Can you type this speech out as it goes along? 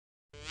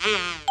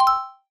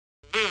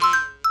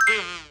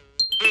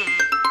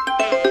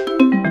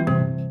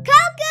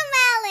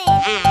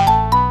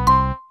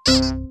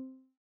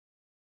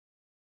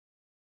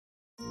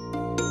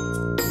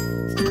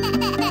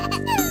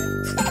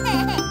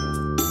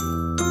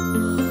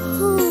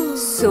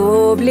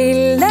Sov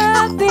lille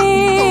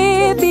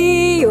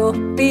baby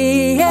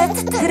oppi et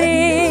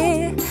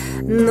tre.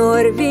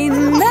 Når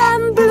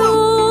vinden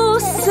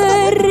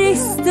blåser,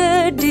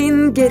 rister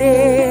din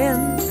gren.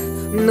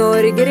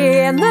 Når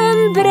grenen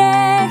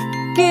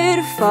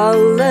brekker,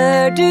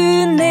 faller du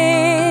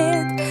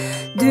ned.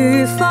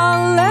 Du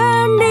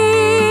faller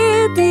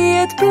ned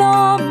i et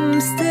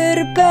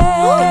blomsterbed.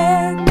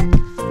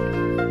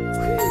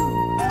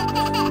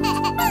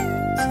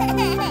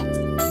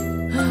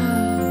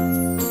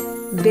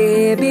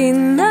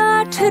 Babyen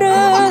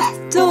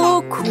trøtt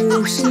og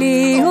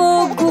koselig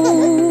og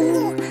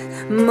god.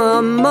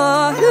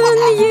 Mamma hun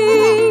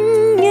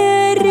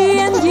gynger i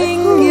en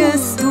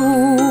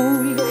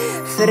gyngestol.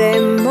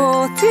 Frem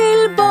og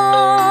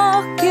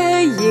tilbake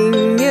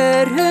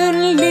gynger hun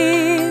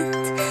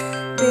litt.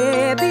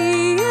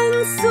 Babyen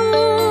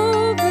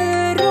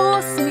sover og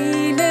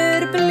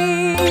smiler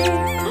blidt.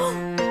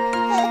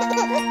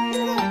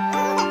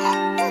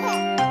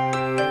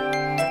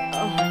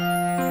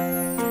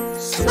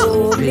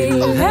 Sov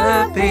lille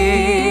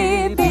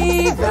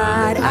baby,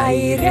 vær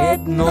ei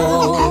redd nå.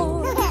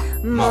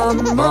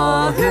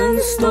 Mamma hun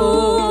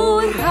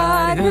står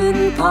her, hun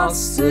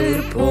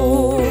passer på.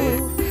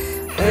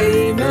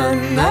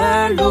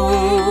 Øynene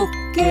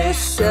lukker,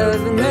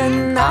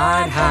 søvnen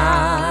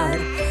her.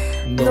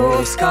 Nå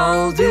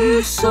skal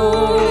du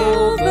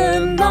sove,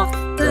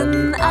 natten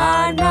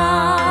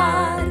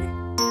nær.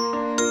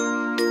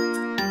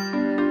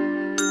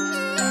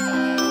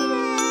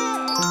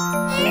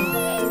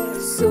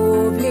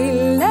 Sov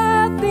lille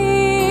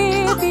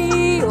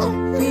baby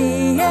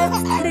oppi et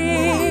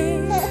tre.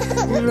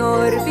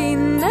 Når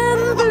vinden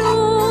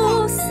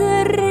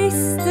blåser,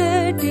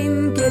 rister din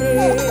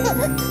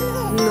gren.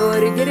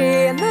 Når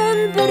grenen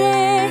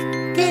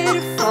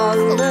brekker,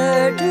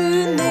 faller du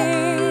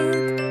ned.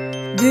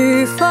 Du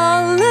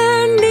faller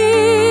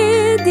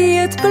ned i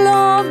et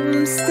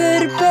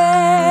blomsterbed.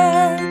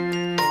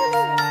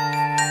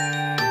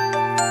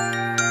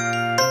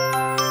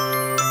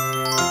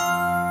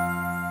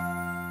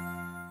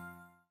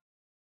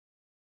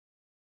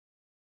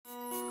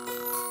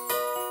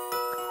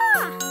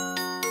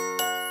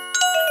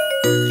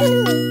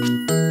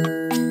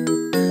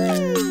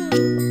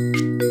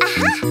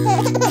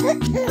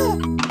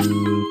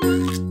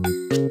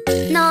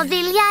 Nå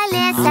vil jeg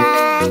lese,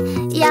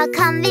 ja,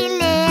 kan vi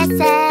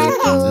lese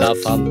bok? La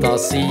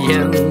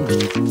fantasien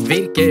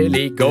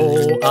virkelig gå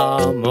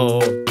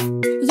amok.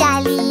 Jeg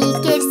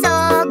liker så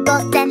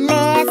godt en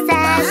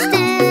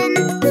lesestund.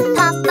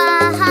 Pappa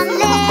han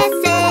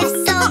leser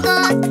så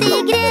godt i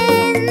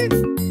grunn.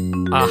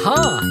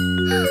 Aha!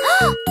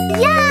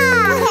 Ja!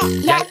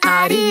 Jeg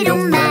er i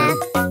rommet.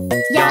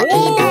 Ja,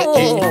 i det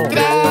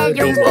ytre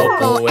rom og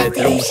på et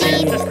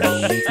romskinn.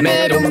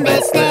 Med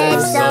romvesener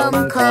som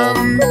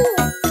kom.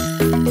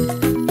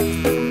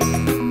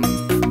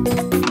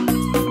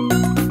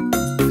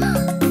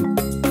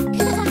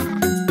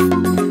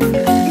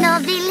 Nå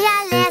vil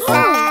jeg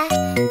lese,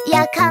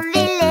 ja, kan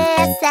vi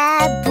lese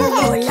bok?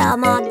 La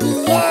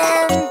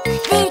magien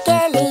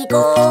virkelig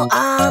gå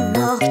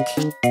amok.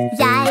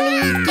 Jeg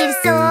liker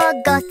så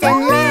godt en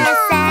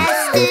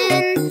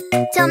lesestund.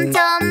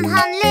 Tom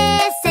han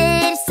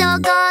leser så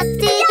godt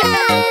i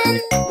grunn.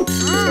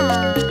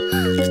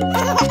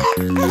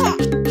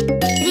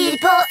 Rir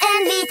på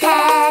en hvit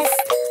hest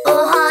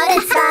og har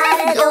et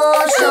sverd og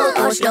skjold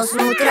og slåss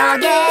mot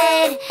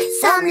drager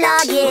som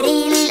lager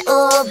ild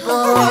og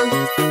bål.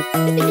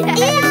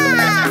 Ja!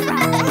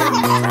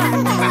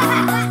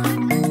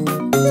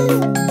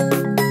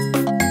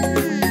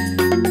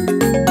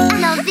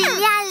 Nå vil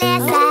jeg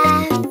lese,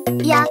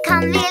 ja,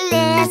 kan vi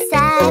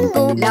lese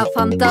bok? La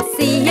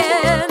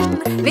fantasien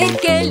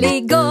virkelig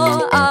gå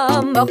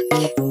amok.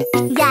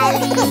 Jeg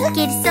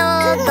liker så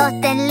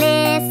godt en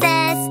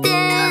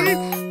lesestund.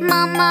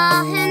 Mamma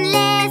hun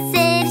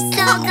leser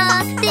så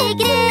godt i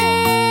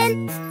grunn.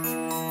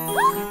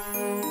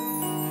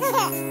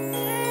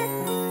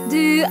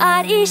 Du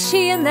er i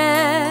skyene,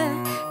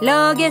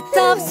 laget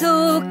av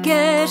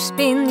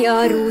sukkerspinn,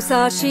 ja,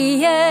 rosa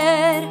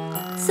skyer.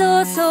 Så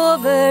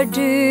sover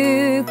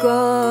du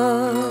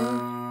godt.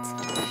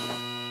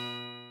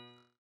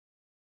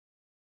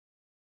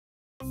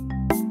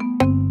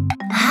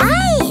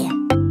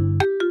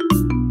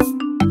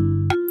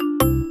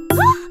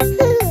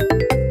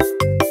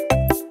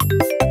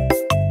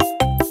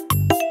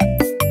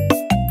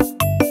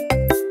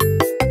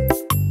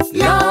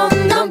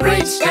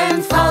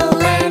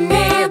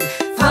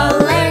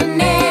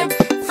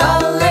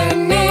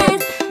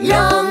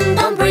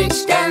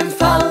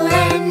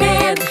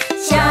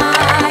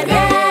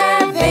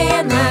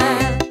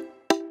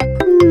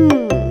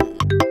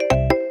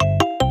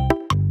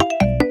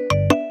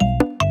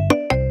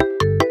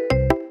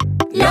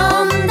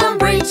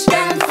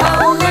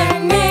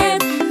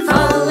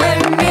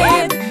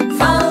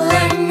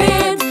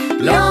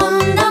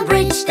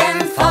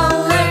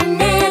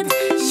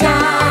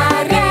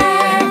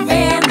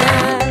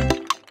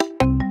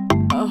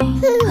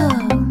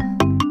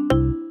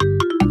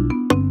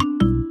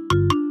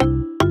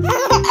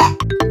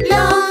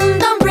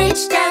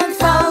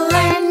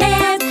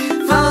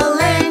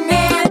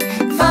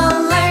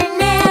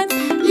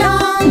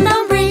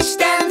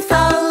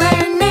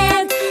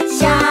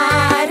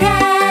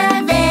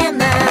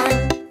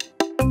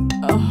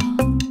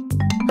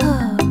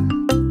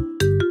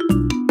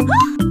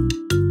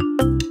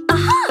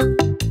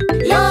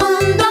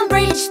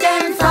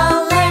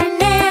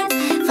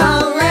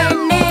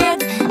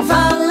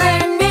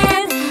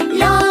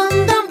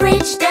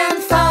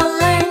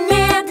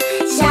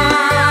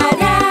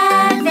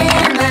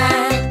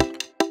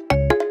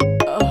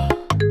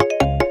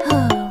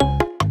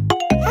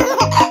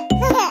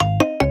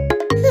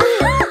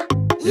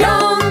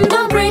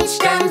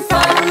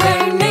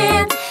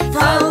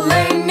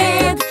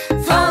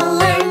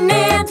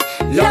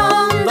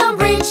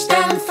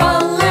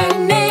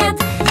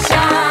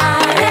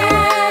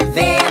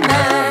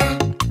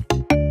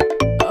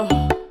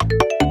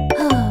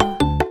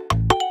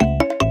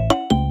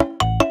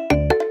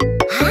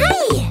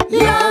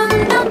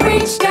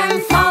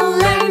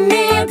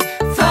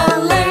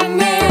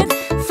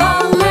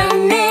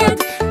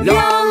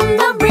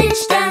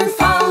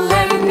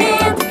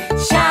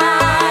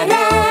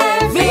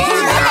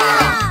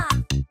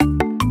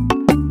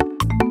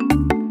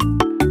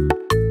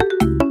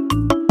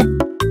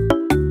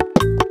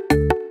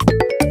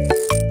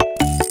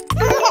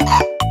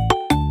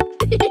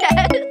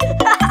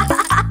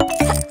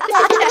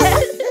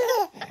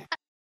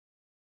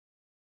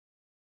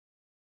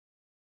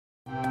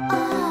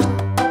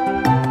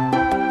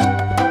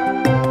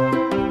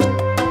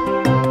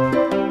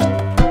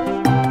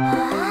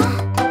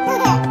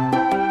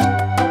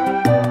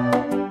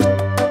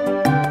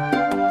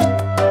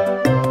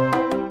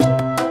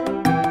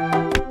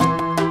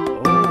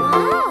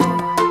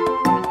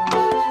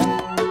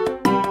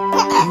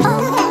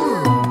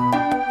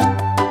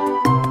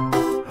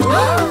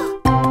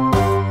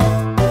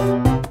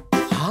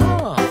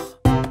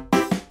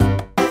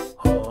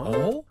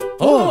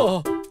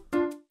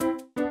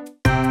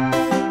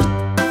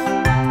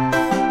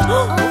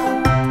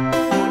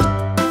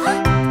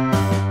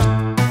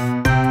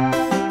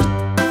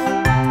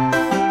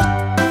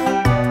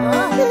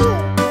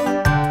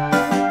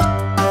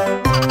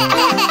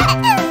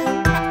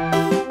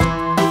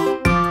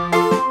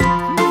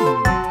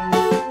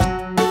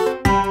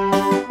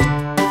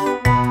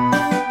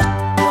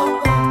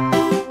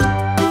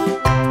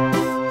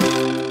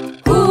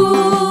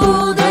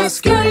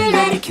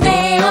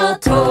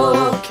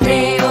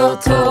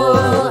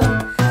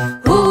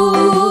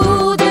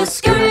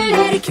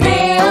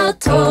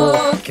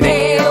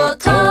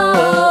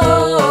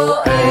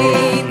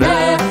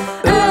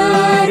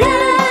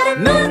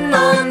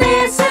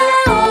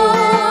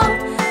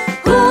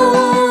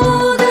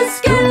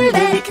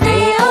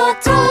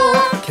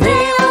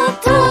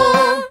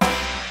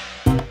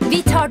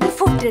 den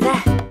fortere.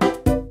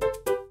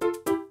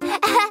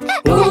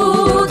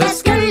 Hode,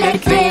 skulder,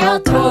 kne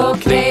og tå,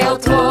 kne og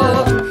tå.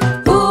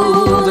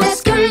 Hode,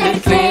 skulder,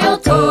 kne og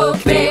tå,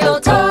 kne og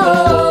tå.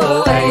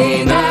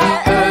 Øyne,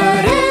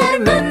 ører,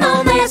 munn og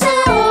nese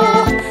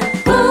og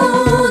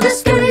hode,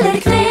 skulder,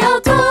 kne og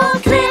tå,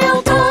 kne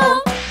og tå.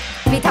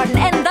 Vi tar den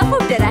enda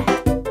fortere.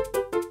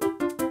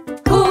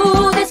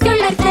 Hode,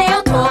 skulder, kne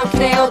og tå,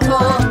 kne og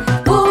tå.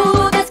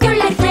 Hode,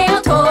 skulder, kne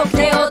og tå,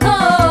 kne og tå.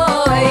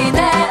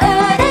 Øyne,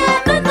 ører,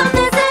 munn og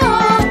nese og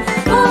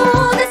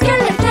hode,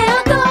 skulder, kne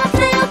og tå,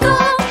 kne og tå.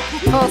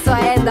 Og så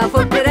enda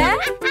fortere.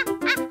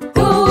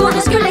 Hode,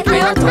 skulder, kne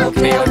og tå,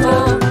 kne og tå.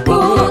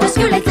 Hode,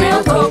 skulder, kne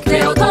og tå, kne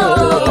og tå.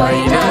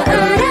 Øyne,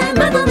 ører,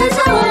 munn og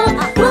nese og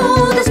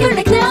hode,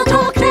 skulder, kne og tå,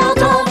 kne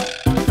og tå.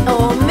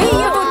 Og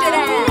mye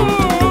fortere.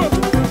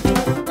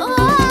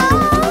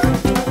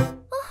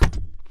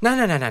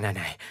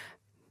 Nei.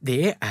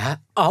 Det er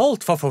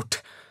alt for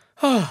fort.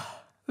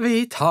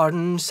 Vi tar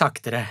den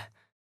saktere.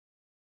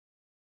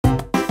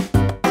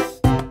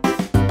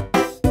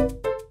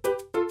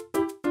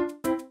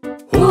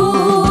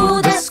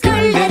 Hode,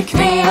 skulder,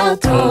 kne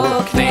og tå,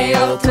 kne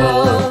og tå.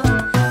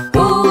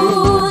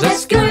 Hode,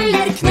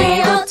 skulder, kne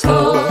og tå,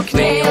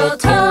 kne og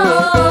tå.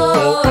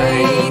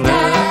 Øyne,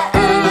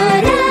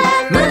 ører,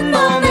 munn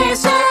og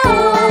nese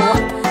og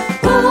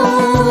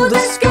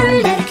hode,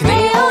 skulder, kne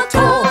og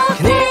tå,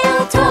 kne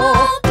og tå.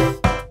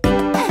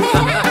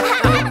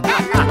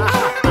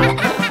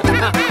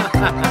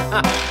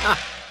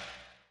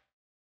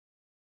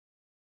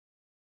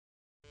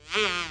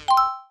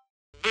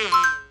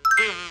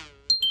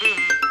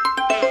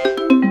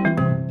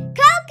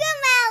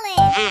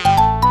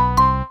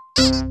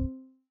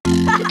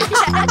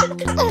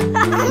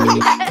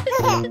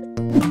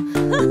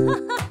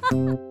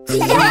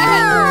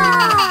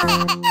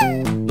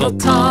 Nå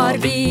tar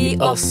vi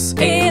oss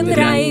en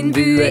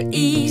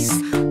regnbueis.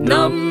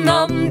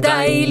 Nam-nam,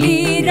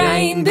 deilig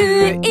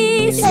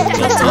regnbueis.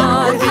 Nå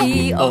tar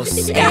vi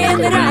oss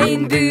en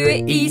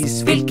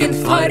regnbueis. Hvilken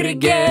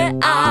farge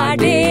er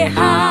det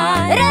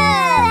her?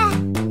 Rød!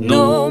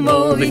 Nå må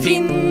vi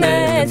finne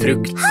en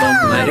frukt som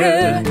er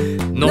rød.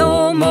 Nå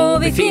må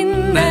vi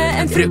finne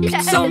en frukt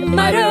som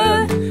er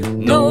rød.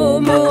 Nå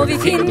må vi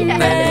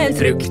finne en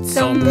frukt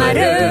som er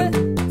rød.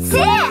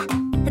 Se!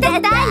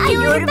 Dette er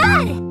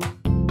jordbær!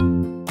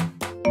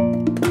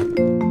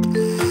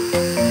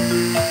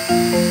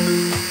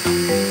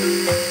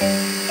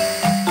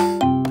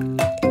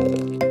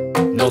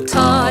 Nå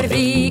tar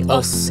vi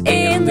oss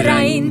en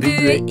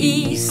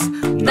regnbueis.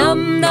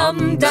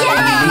 Nam-nam,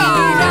 deilig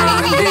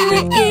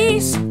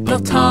regnbueis. Nå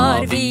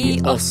tar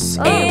vi oss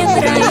en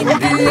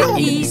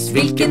regnbueis.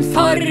 Hvilken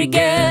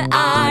farge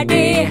er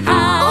det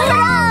her?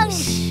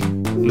 Oransje!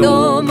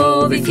 Nå må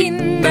vi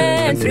finne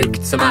en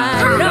frukt som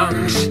er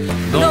oransje.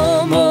 Nå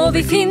må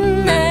vi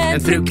finne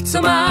en frukt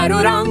som er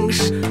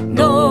oransje.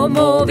 Nå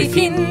må vi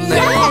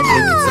finne en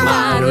frukt som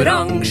er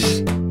oransje.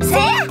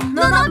 Se!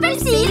 Noen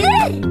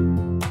appelsiner!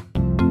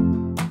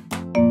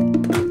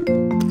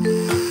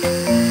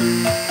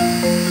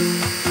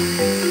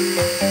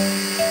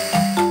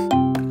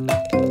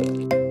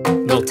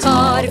 Nå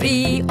tar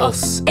vi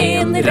oss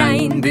en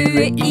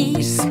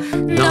regnbueis.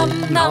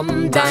 Nam-nam,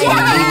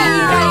 deilig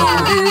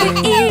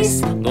regnbueis.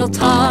 Nå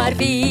tar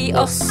vi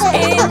oss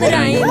en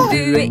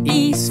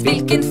regnbueis.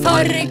 Hvilken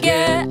farge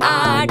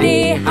er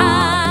det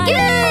her?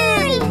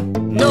 Gul!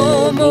 Nå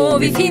må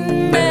vi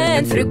finne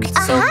en frukt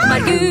som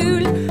er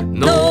gul.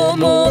 Nå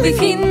må vi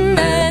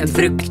finne en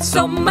frukt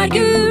som er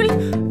gul.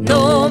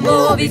 Nå må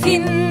vi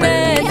finne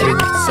en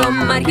frukt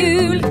som er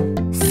gul.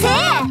 Se!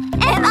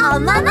 En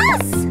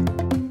ananas!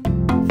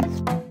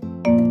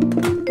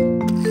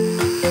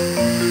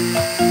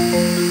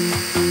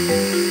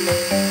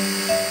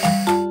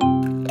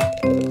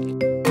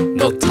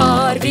 Nå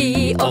tar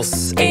vi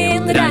oss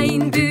en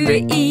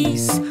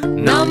regnbueis.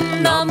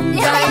 Nam-nam,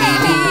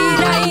 deilig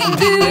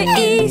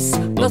regnbueis.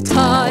 Nå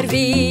tar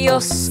vi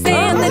oss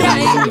en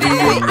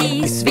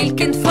regnbueis.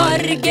 Hvilken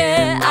farge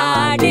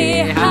er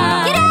det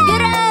her?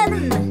 Grønn!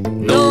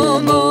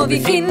 Nå må vi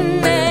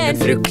finne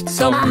en frukt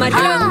som er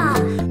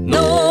grønn.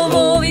 Nå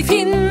må vi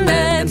finne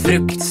en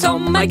frukt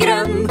som er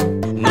grønn.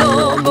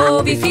 Nå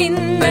må vi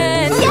finne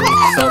en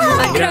frukt som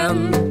er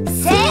grønn.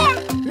 Se!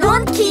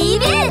 Noen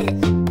kiwier!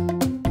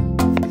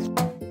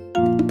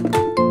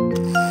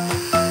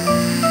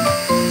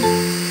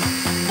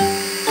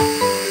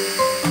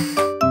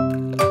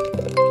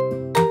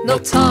 Nå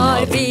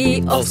tar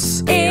vi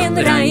oss en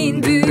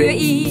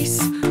regnbueis.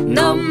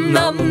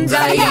 Nam-nam,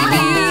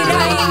 deilig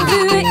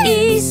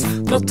regnbueis.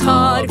 Nå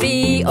tar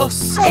vi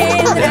oss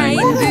en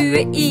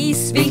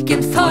regnbueis.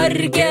 Hvilken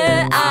farge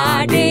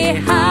er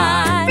det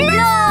her?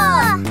 Blå!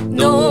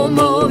 Nå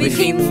må vi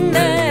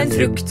finne en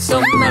frukt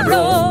som er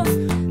blå.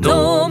 Nå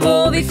må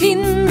vi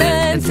finne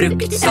en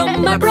frukt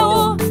som er blå.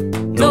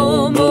 Nå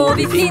må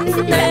vi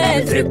finne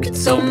en frukt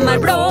som er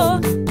blå.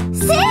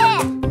 Se!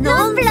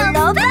 Noen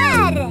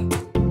blåbær!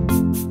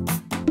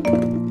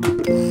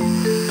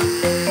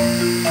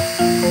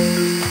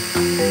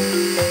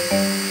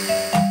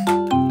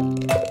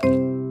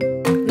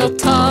 Nå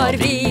tar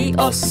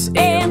oss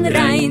en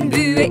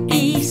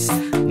regnbueis.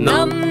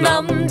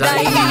 Nam-nam,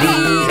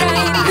 deilig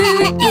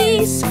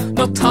regnbueis.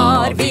 Nå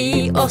tar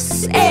vi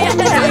oss en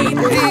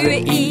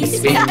regnbueis.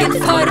 Hvilken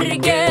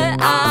farge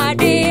er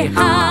det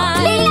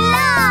her?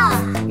 Lilla!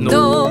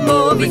 Nå må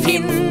vi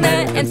finne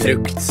en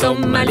frukt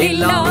som er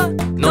lilla.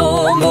 Nå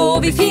må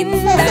vi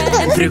finne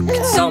en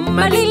frukt som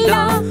er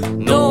lilla.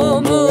 Nå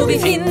må vi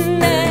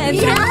finne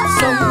en frukt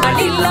som er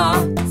lilla.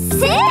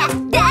 Se,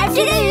 det er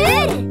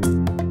druer!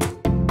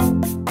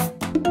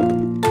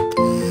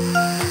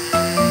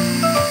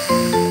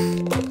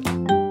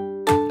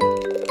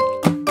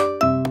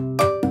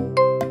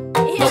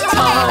 Nå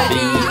tar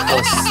vi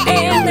oss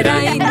en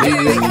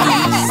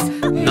regnbueis.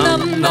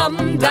 Nam-nam,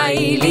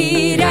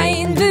 deilig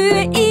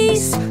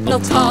regnbueis. Nå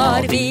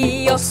tar vi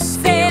oss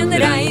en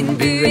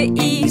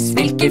regnbueis.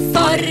 Hvilke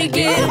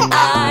farger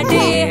er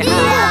det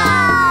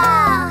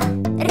her?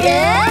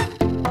 Rød,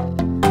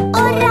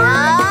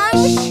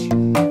 oransje,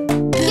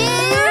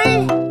 gul,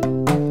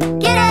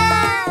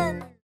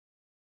 grønn.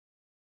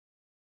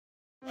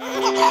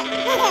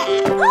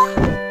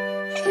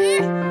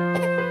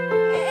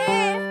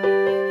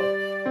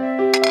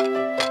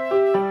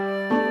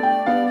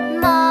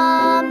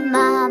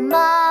 Mamma,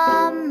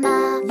 mamma,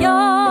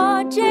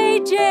 Ja,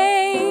 JJ.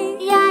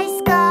 jeg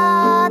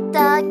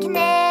skada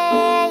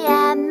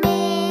kneet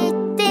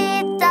mitt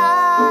i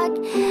dag.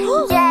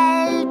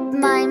 Hjelp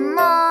meg,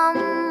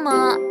 mamma,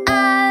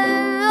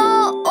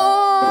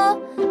 au.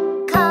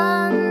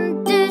 Kan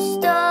du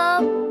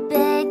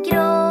stoppe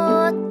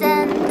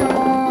gråten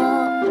nå?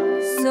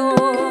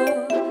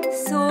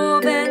 Så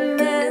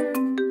vennen,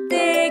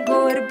 det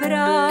går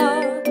bra.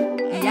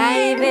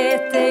 Jeg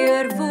vet det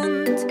gjør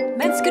vondt,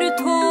 men skru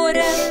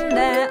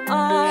tårene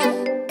av.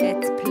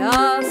 Et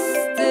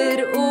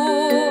plaster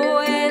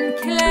og en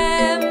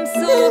klem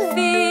så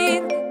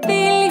fin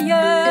vil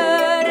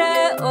gjøre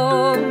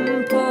om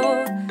på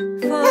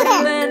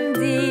formen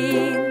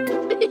din.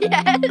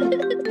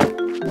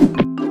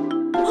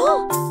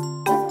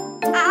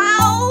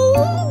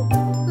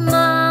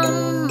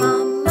 Mamma,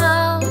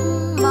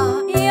 mamma,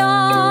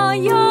 Ja,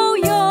 yo,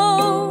 yo.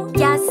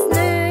 jeg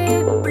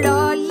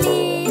snubla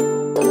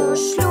litt og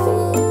slo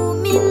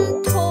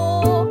min tå.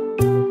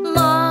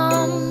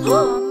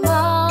 Mamma,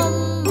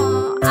 mamma,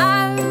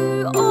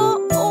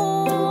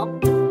 au.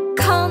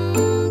 Kan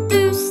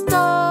du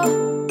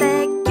stoppe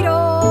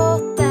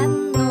gråten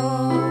nå?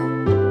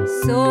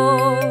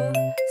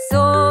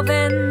 Så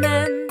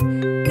vennen,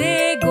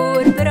 det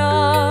går bra.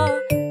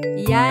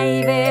 Jeg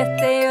vet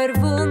det gjør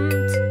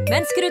vondt,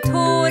 men skru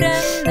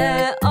tårene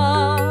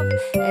av.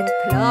 Et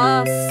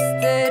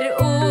plaster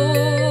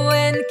og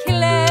en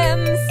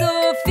klem så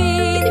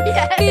fin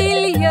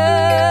vil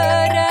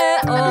gjøre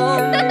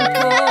om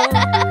på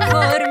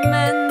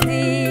formen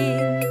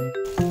din.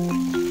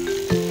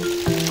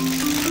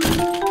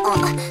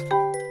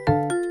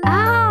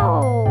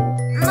 Au!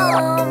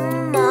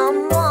 Mamma,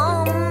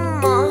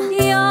 mamma,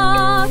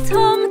 Ja,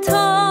 Tom.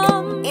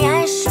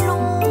 jeg slo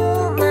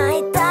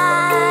meg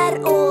der,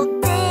 og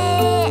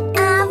det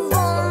er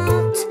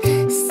vondt.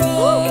 Se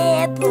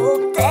på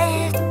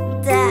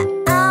dette,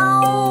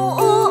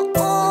 au.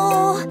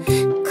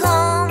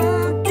 Kan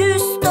du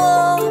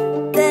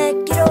stoppe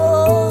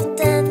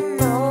gråten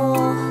nå?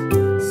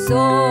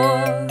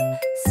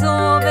 Så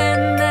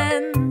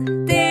vennen,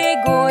 det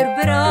går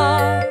bra.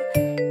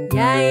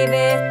 Jeg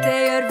vet det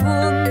gjør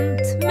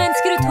vondt, men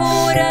skru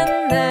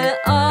tårene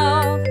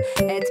av.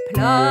 Et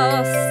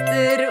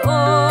plaster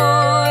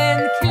og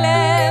en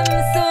klem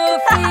så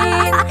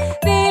fin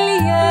vil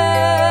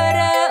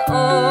gjøre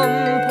om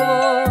på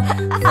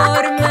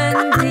formen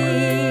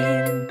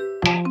din.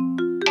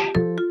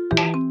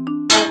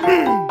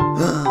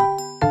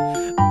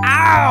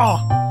 Au!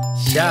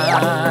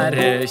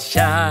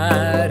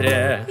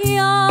 Kjære,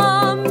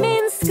 Ja,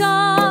 min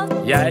skatt.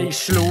 jeg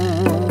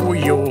slo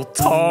jo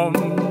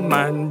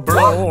tommen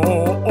blå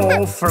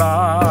og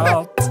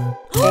flat.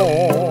 Å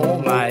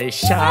nei,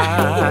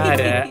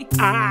 kjære,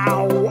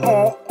 au.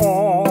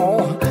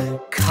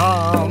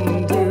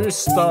 Kan du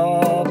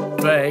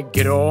stoppe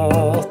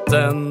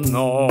gråten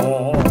nå?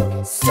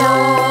 Så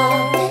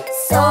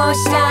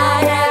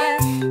kjære,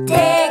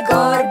 det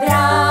går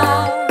bra.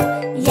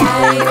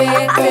 Jeg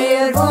vet det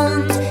gjør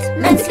vondt,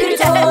 men skru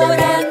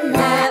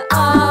tårene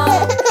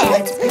av.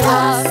 Et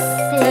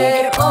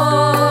plaster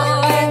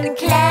og en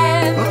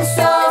klem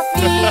så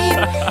fin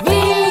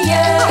vil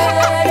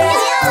gjøre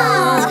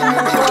om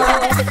på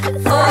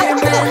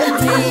formen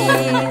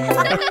din.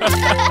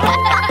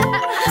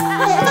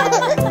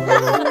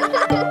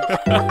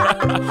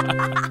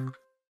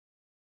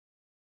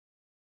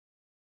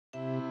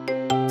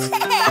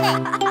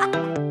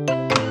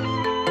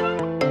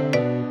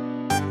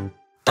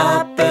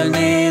 Oppe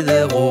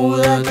nede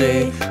roder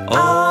det,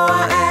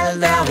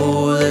 overalt er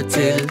rodet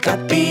til. Der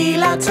er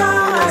biler,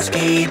 tog og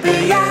skibe,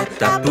 ja,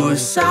 der er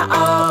busser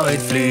og et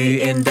fly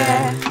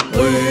endda.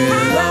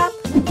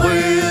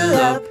 Ryd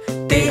op,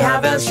 det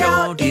har været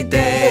sjovt i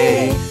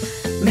dag.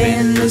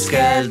 Men nu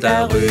skal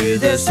der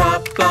ryddes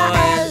op, og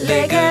alt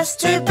lægges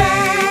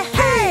tilbage.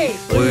 Hey!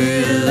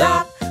 Ryd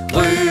op,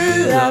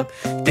 op.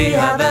 Det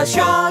har været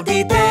sjovt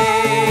I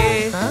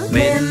dag.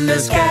 Men nu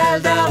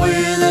skal der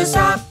ryddes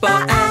op,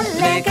 og alt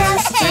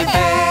lægges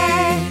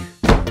tilbage.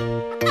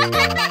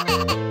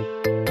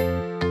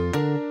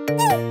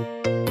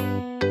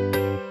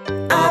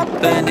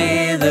 Op og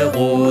nede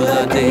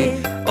roder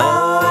det,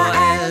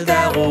 overalt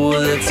er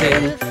rodet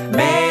til.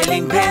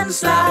 Maling,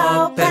 pensler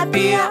og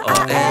papir,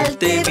 og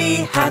alt det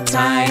vi har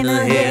tegnet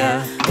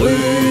her.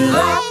 Ryd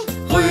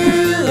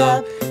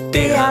op,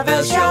 det har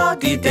været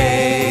sjovt I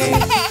dag.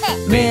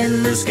 Men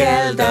nu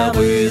skal der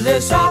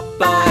ryddes op,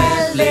 og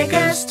alt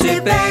lægges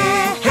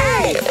tilbage.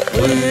 Hey!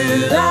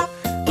 Ryd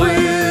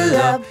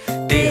op,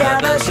 det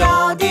har været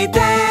sjovt I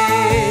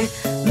dag.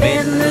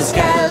 Men nu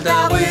skal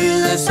der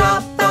ryddes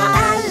op, og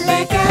alt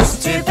lægges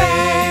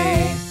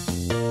tilbage.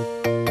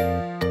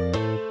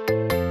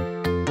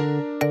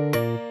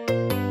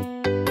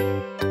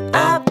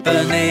 Op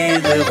og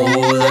nede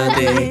roder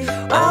det,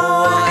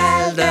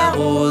 overalt er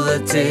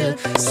rodet til.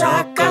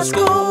 Sokker,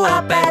 sko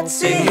og bat,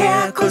 se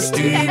her,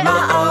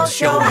 kostymer og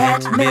sjov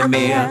hat med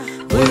mere.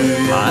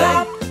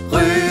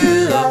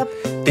 Ryd op,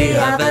 det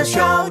har været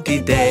sjovt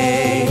I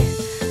dag.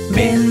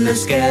 Men nu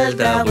skal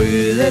der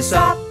ryddes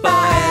op,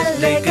 og alt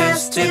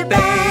lægges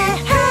tilbage.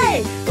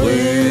 Hey!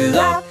 Ryd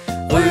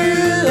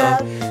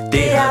op,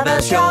 det har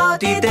været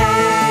sjovt I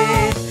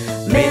dag.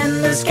 Men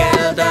nu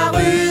skal der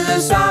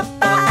ryddes op,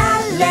 og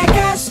alt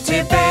lægges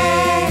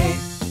tilbage.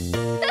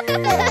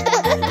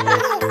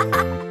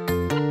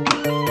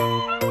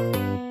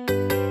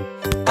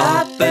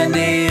 Op og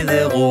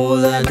nede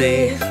roder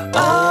det,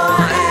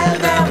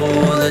 overalt er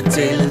rodet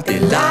til.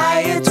 Det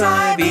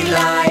legetøj vi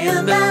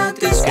legede med,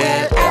 det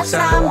skal alt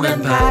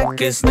sammen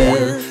pakkes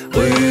ned.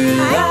 Ryd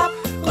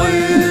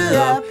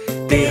op,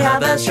 det har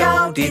været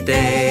sjovt I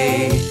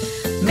dag.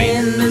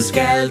 Men nu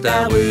skal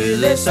der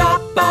ryddes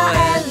op, og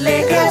alt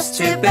lægges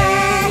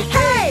tilbage.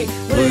 Hey!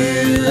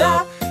 Ryd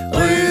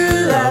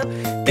op,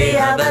 det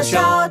har været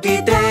sjovt I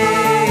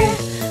dag.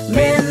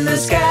 Men nu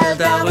skal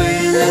der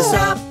ryddes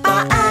op,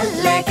 og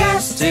alt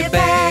lægges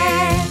tilbage.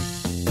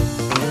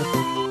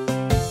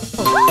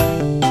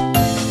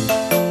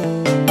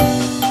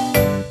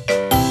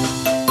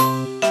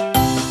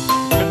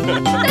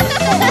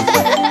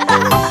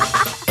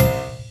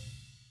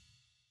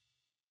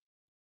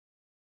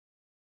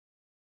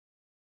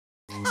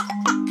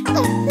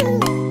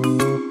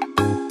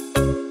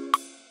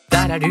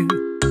 Der er du.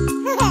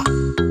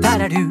 Der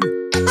er du.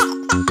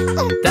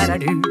 Der er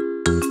du.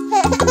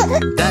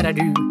 Der er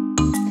du.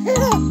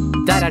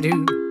 Der er du.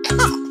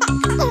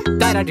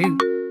 Der er du.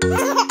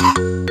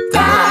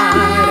 Der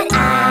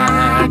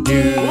er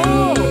du.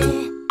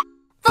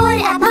 Hvor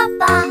er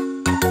pappa?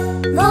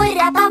 Hvor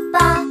er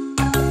pappa?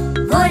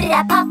 Hvor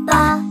er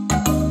pappa?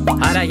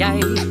 Her er jeg.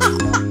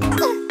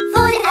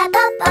 Hvor er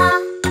pappa?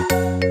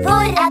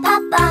 Hvor er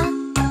pappa?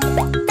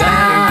 Der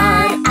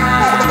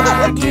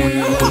er du.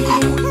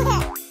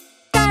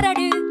 Der er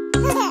du.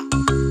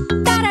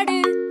 Der er du.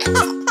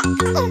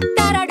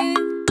 Der er du.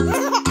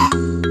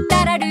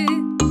 Der er du.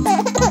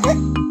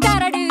 Der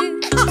er du.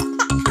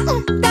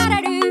 Der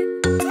er du.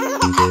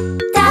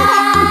 Der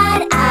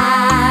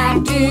er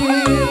du.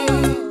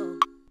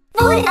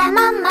 Hvor er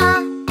mamma?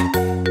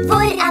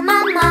 Hvor er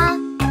mamma?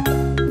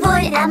 Hvor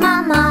er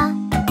mamma?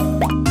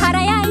 Her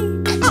er jeg.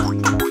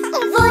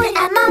 Hvor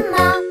er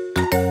mamma?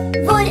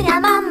 Hvor er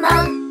mamma?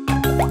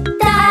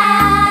 Der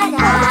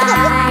er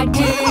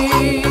du.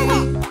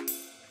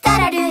 Der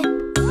er du.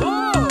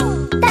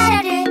 Der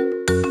er du.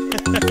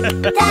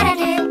 Der er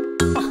du.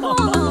 Der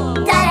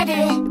er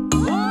du.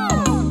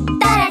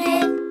 Der er du.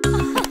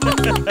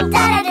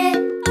 Der er du.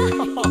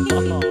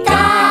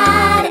 Der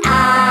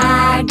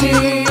er du.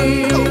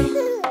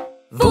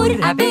 Hvor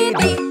er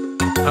baby?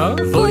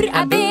 Hvor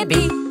er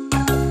baby?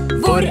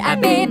 Hvor er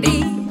baby?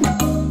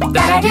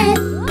 Der er du.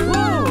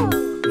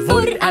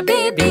 Hvor er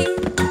baby?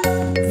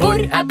 Hvor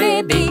er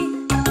baby?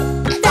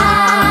 Der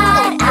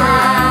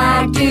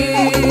er du.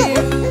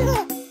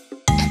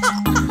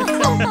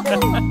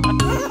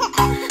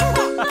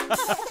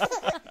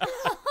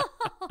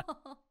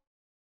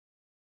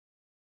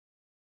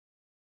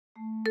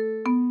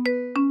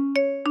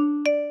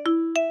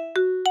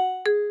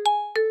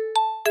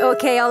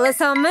 Ok, alle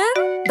sammen.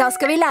 Da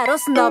skal vi lære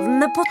oss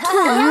navnene på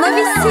tonene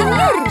vi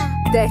synger.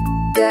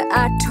 Dette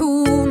er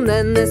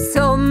tonene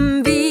som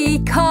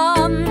vi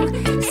kan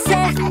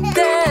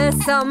sette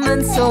sammen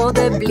så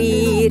det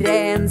blir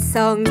en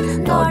sang.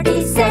 Når de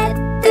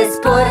settes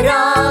på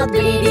rad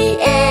blir de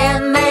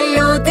en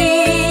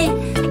melodi.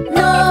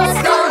 Nå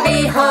skal vi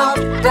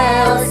hoppe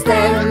og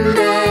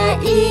stemme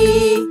i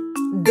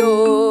do,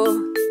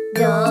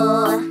 Do,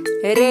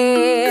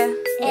 re,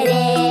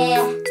 re,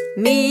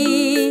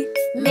 mi,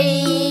 mi,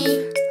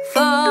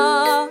 fa,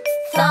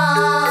 fa,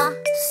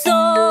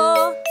 så,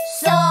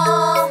 så,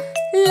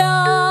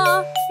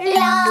 la,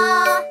 la,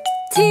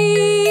 ti,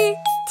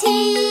 ti,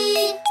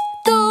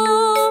 do,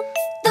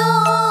 do,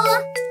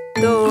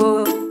 do,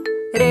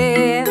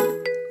 re,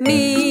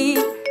 mi,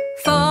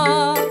 fa,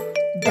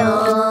 do,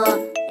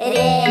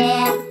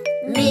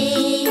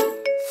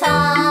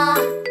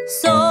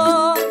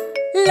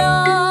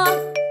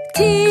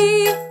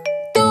 ti,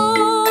 do.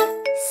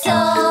 Så,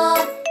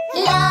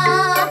 la,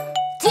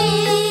 ti,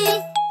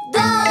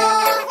 do.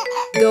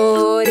 Do,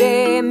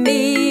 re,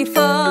 mi,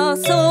 fa,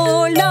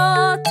 sol, la,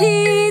 ti,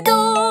 do.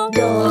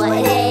 Do,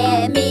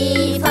 re, mi,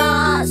 fa,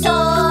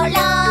 sol,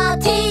 la,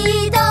 ti,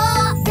 do.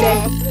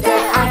 Dette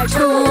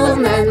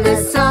tonene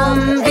som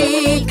vi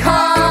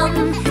kan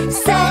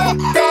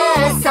sette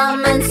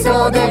sammen så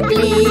det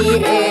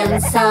blir en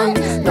sang.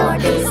 Når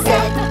de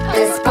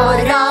settes på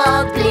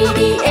rad blir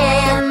de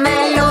en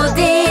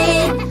melodi.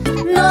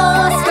 Nå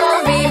skal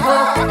vi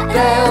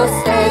hoppe og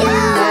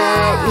stemme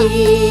i.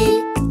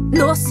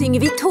 Nå synger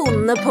vi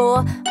tonene på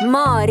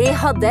Mari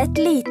hadde et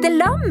lite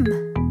lam.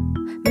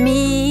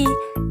 Mi,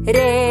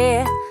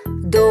 re,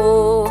 do,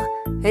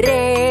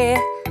 re,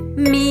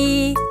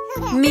 mi,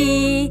 mi,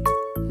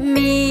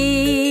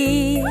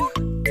 mi.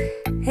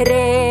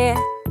 Re,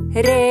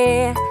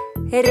 re,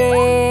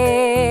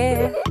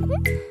 re.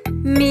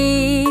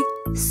 Mi,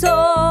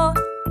 så,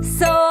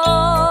 så.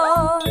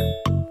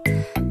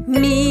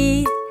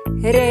 Mi,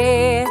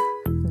 re,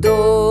 do,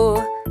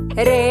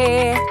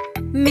 re.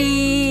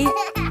 Mi,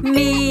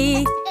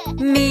 mi,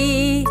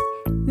 mi,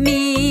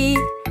 mi.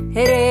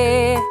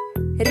 Re,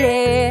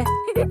 re,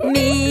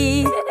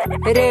 mi,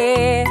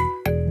 re,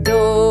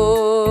 do.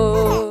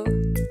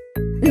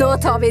 Nå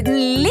tar vi den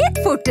litt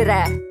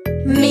fortere.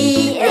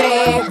 Mi,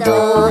 re,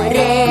 do,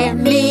 re,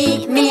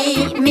 mi,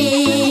 mi,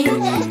 mi.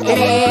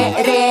 Re,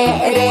 re,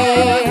 re.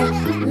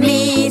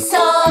 Mi,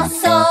 så,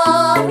 så.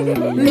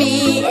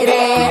 Mi,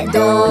 re,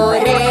 do,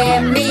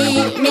 re,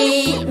 mi,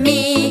 mi,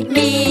 mi,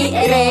 mi.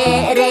 Re,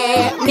 re,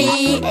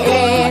 mi,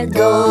 re,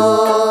 do.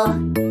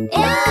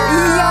 Ja!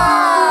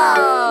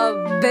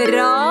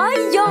 Bra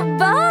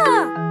jobba!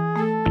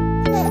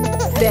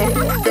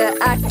 Dette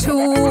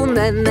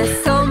tonene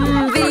som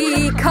vi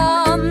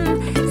kan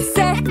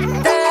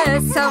sette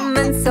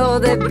sammen så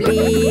det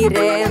blir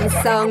en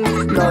sang.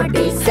 Når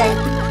de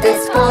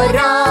settes på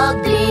rad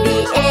blir de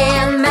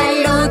en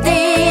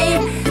melodi.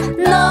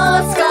 Nå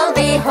skal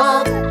vi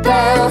hoppe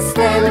og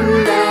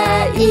stemme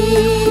i.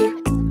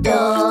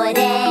 Do,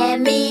 re,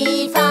 mi,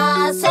 fa,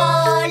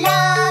 sol,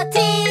 la,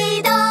 ti,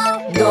 do.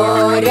 Do,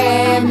 re,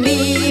 mi,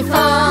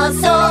 fa,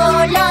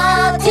 sol, la,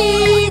 ti,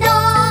 do.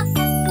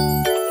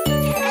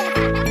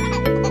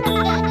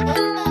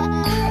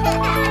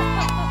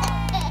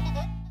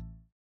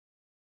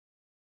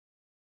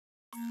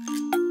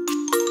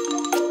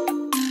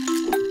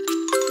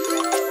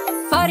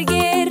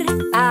 Farger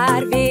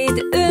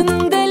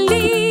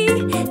vidunderlig,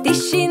 de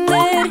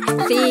skinner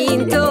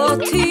fint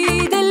og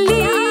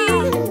tydelig.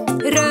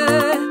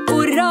 Rød,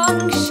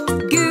 oransje,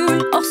 gul,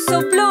 også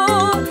blå,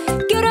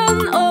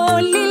 grønn og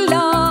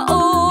lilla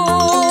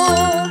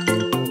og.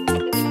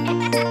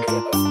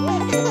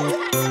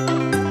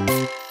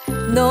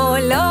 Nå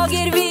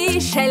lager vi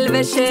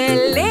selve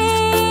gelé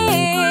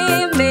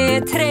med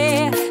 3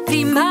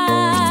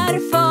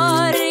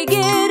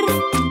 primærfarger.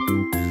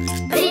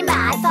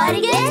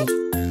 Primærfarger?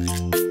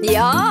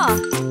 Ja,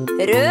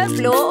 rød,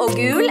 blå og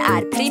gul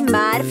er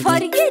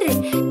primærfarger,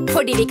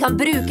 fordi vi kan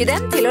bruke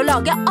dem til å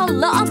lage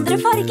alle andre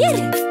farger.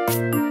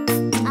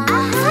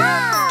 Aha!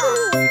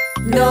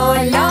 Nå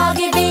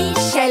lager vi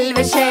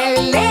selve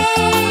gelé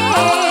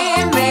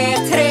med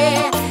 3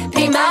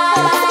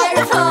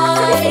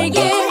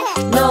 primærfarger.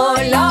 Nå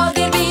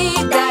lager vi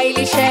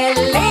deilig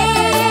gelé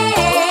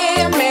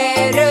med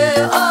rød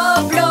og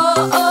blå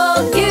og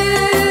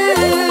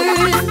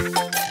gul.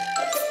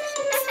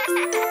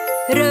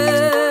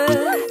 Rød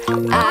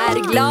er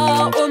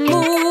glad og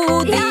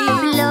modig.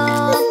 Blå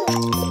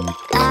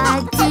er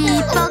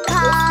dyp og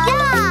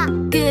kald.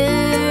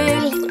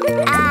 Gul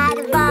er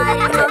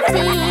varm og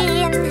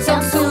fin. Som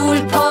sol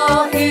på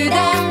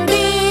huden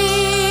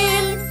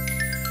din.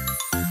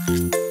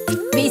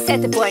 Vi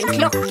setter på en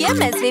klokke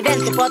mens vi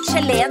venter på at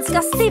geleen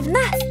skal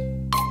stivne.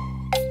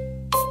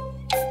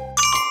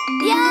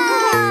 Ja!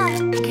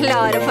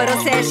 Klare for å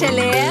se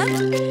geleen?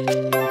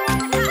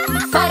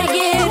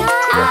 Farger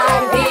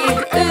er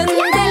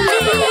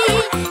vidunderlig.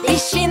 De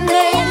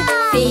skinner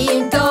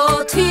fint og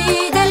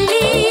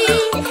tydelig.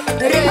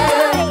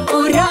 Rød,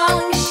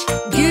 oransje,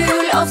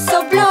 gul, også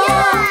blå.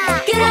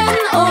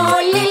 Grønn og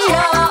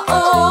lilla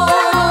og.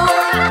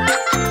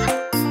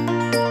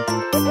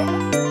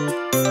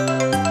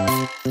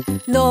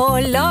 Nå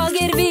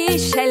lager vi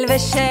selve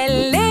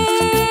gelé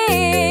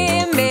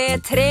med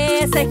 3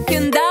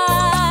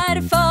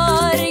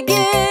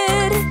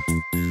 sekundærfarger.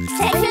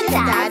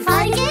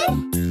 Sekundærfarger?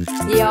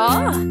 Ja,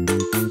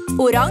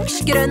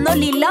 oransje, grønn og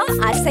lilla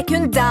er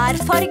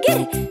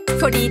sekundærfarger,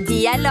 fordi de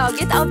er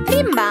laget av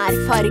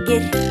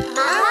primærfarger.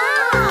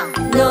 Ah!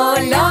 Nå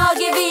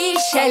lager vi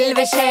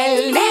selve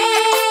gelé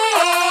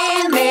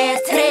med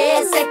 3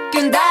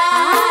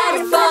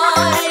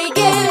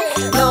 sekundærfarger.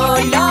 Nå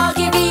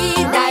lager vi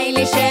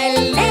deilig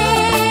gelé,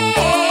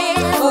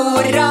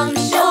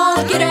 oransje og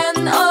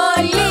grønn og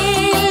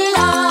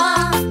lilla.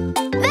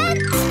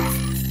 Vent!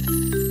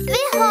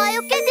 Vi har jo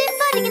ikke de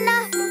fargene.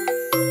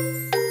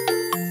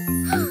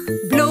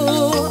 Blå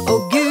og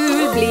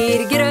gul blir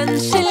grønn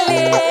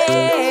gelé,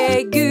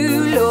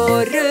 gul og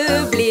rød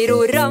blir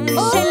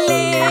som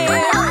gelé.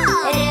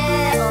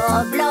 Rød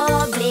og blå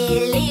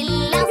blir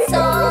lilla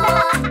så,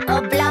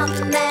 og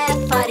blande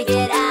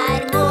farger er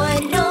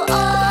moro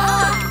også.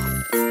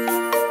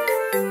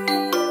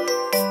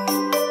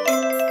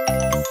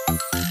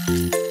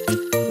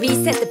 Vi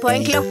setter på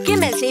en klokke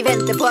mens vi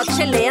venter på at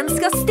geleen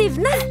skal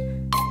stivne.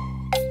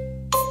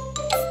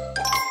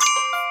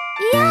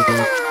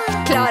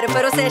 Klare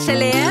for å se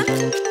geleen?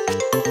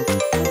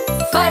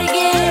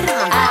 Farger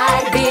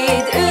er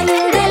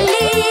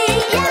vidunderlig.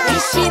 De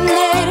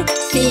skinner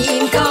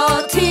fint og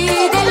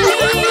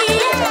tydelig.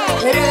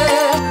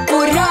 Rød,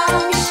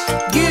 oransje,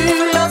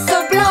 gul og så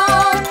blå,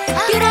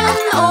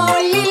 grønn og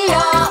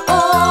lilla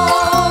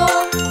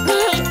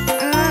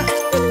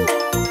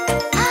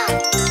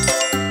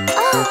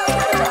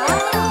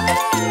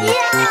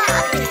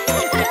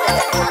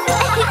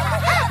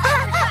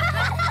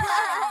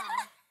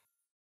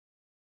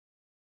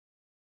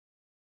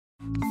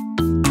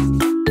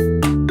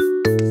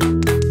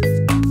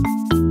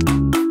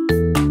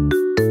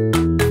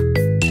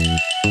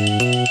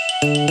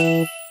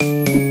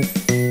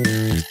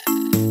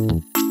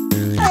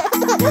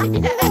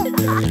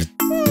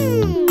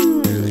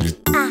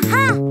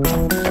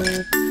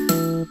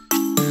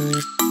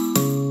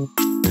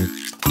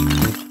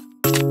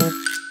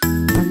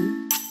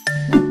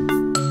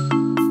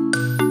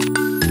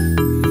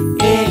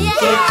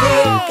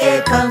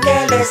Kom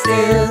galt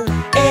afsted.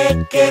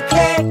 Ikke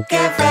klekke,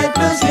 faldt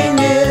pludselig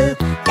ned.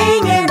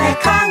 Ingen af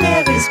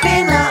kongerigs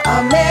kvinder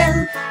og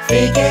mænd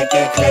fik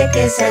ikke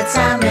klekke sat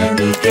sammen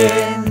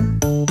igen.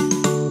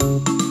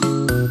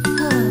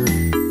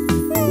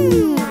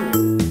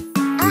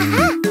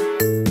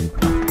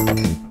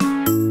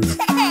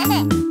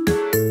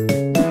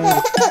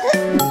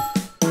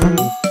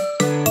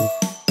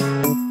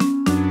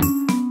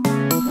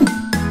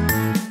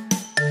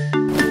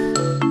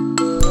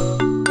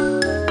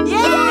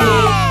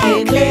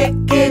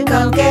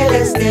 Kom galt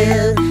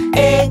afsted.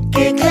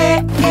 Ikke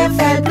klekke,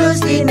 faldt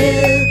pludselig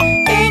ned.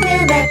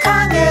 Ingen af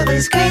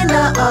kongerigs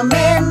kvinder og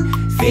mænd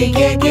fik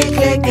ikke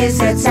klekke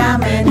sat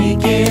sammen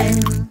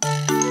igen.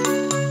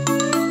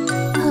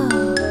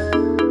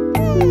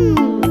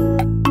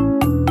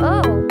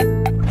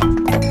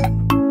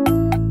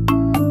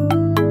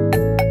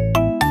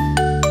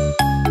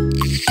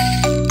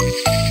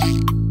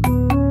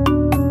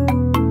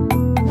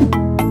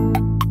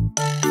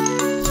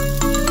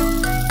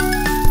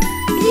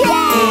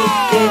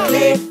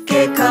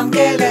 Kom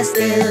galt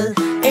afsted.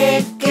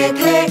 Ikke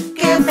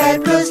klekke,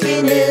 faldt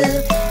pludselig ned.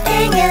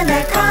 Ingen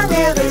af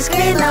kongerigs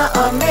kvinder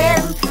og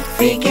mænd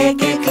fik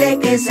ikke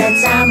klekke sat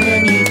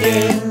sammen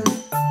igen.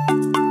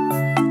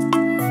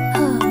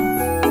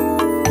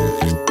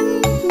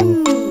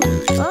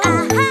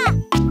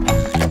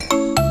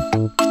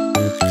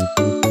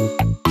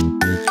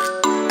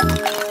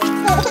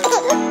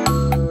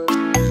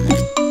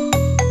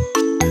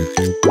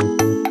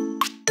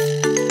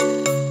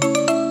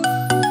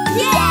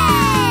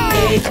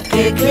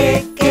 Ikke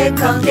klekke,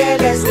 kom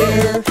galt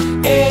afsted.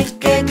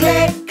 Ikke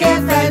klekke,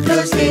 faldt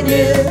pludselig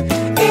ned.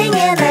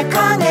 Ingen af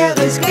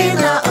kongerigs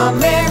kvinder og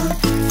mænd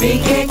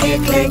fik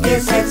ikke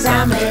klekke sat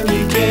sammen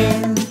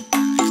igen.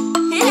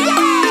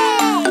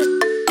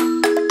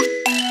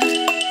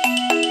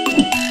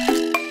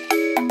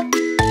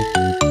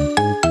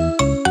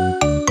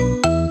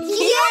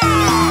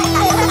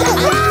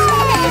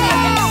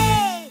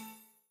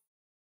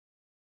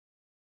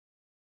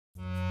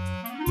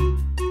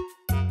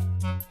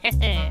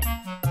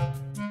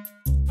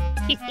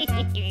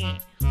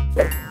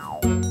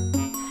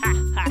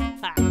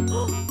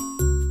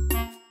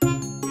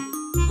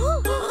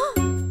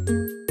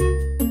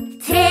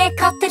 Tre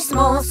katter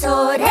små så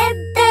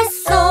redde,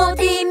 så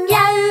de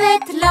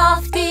mjauet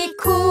lavt i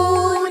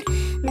kor.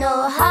 Nå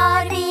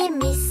har vi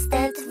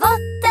mistet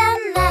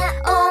vottene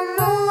og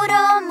mor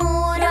og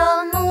mor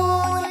og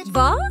mor.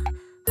 Hva?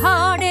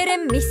 Har dere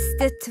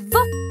mistet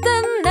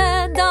vottene?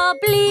 Da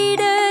blir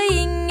det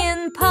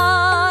ingen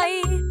pai.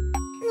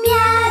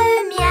 Mjau,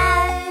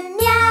 mjau,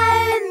 mjau,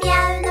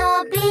 mjau, nå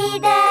blir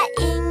det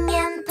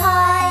ingen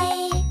pai.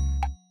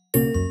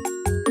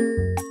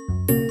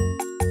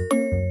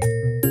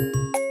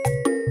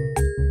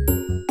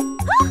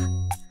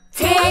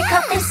 Tre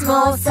katter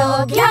små så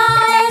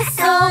glade,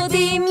 så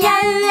de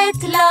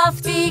mjauet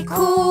lavt i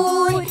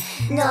kor.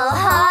 Nå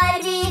har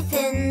vi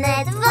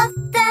funnet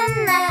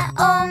vottene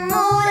og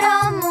mor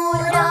og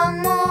mor og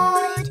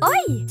mor.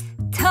 Oi,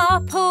 ta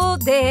på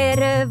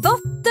dere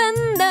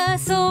vottene,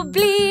 så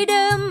blir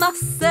det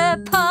masse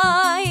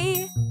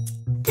pai.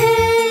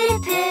 Purr,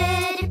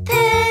 purr,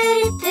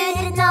 purr,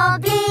 purr, nå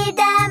blir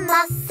det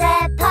masse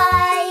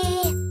pai.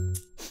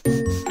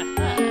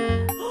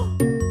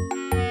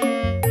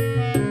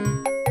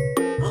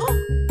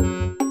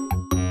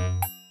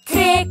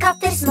 Tre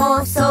katter små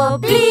så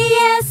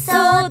blide,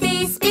 så de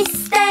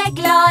spiste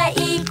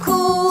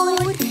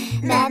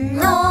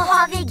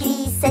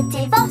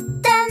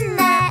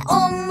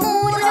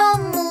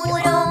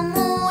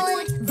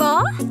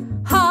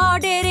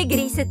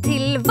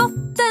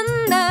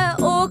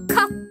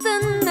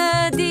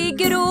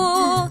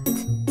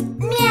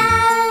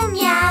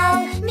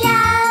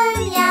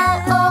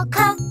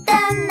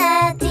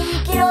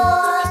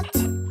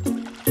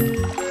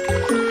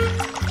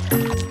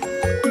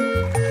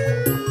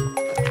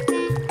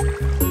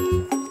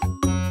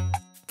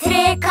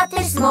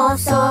små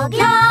så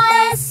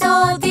glade,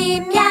 så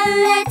de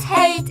mjauet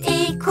høyt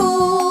i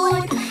kor.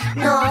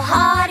 Nå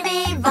har vi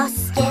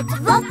vasket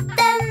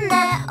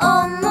vottene,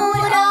 og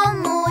mor og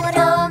mor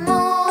og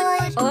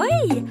mor.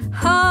 Oi,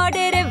 har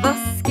dere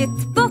vasket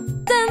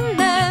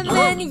vottene,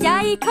 men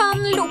jeg kan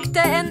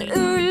lukte en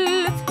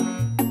ulv.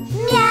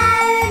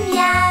 Mjau,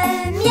 mjau,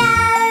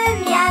 mjau,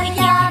 mjau,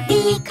 ja,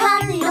 vi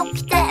kan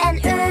lukte en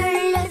ulv.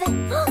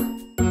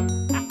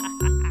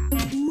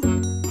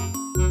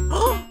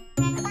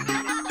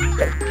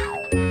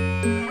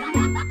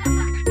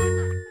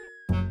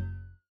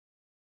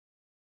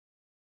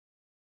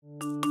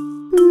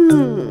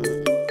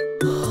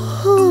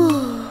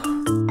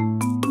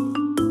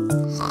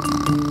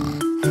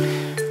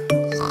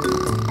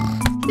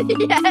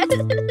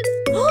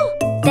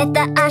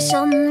 Dette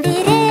sånn vi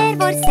rer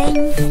vår seng,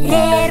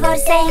 rer vår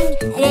seng,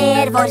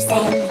 rer vår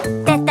seng.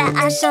 Dette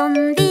sånn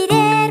vi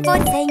rer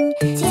vår seng,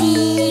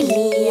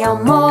 tidlig om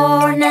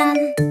morgenen.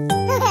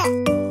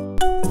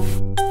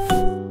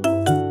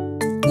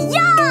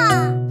 Ja!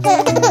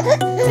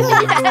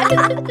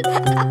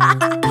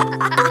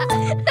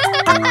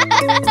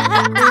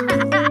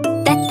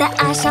 Dette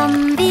sånn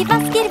vi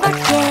vasker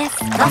vårt fjes,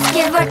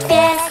 vasker vårt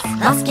fjes,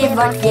 vasker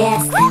vårt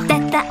fjes.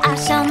 Dette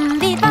sånn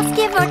vi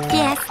vasker vårt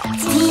fjes,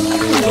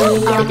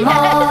 tidlig om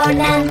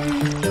morgenen.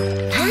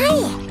 Hei!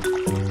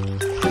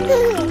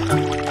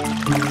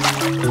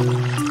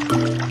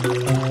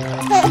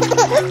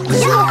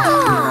 Ja!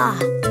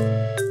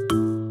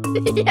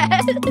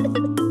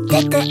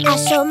 Dette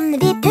sånn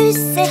vi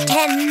pusser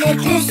tenner,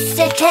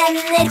 pusser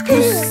tenner,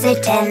 pusser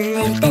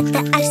tenner.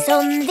 Dette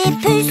sånn vi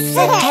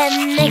pusser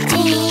tenner,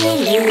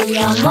 tidlig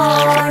om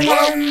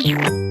morgenen.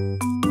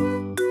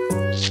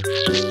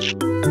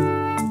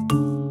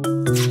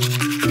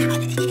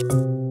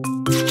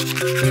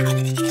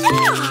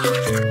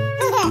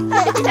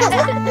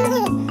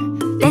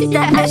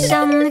 Dette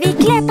sånn vi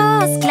kler på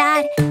oss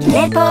klær,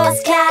 kler på oss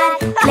klær,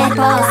 kler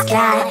på oss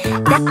klær.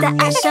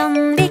 Dette sånn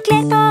vi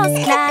kler på oss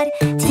klær,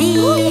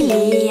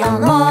 tidlig om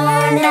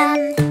morgenen.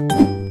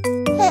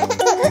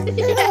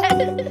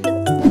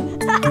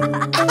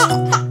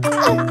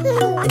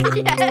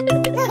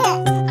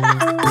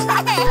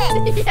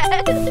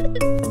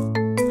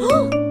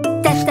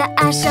 Dette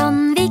sånn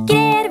vi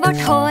grer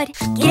vårt hår,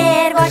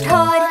 grer vårt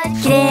hår,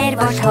 grer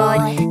vårt hår.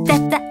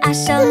 Dette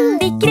sånn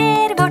vi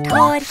grer vårt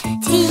hår,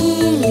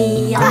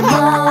 tidlig om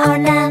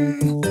morgenen.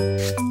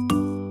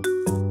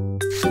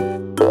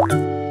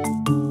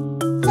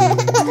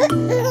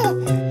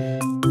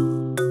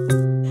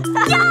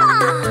 Ja!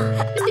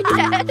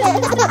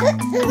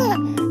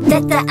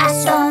 Dette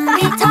sånn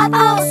vi tar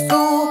på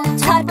sko,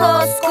 tar på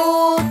sko,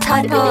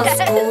 tar på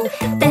sko.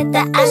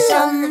 Dette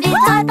sånn vi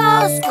tar på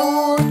sko,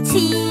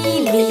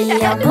 tidlig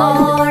om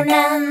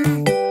morgenen.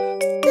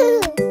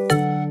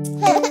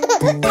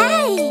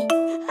 Hei!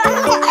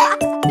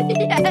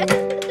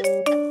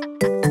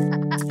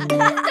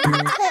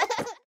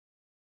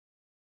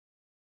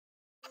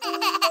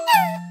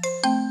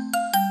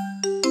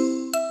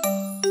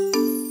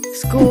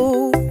 Sko,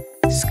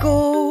 sko,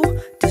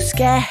 du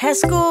skal ha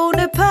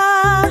skoene på.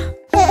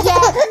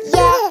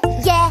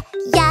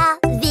 Jeg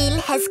vil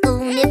ha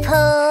skoene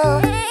på.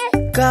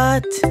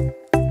 Godt,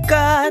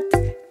 godt,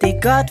 det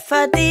godt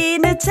for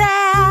dine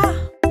tær.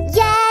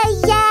 Jeg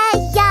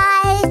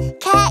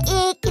kan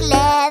ikke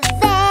lade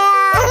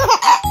være.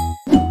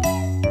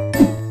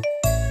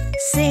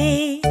 Se,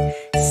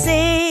 se,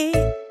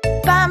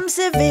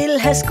 Bamse vil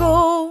ha sko.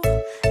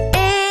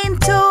 1,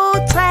 2,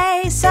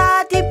 3, så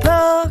de på,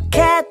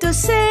 kan du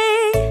se?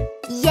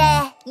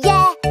 Ja,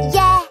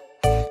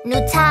 nu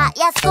tager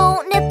jeg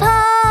skoene på.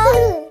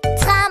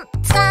 Tramp,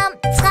 tramp,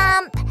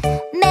 tramp,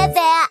 med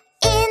hver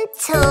en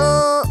tå.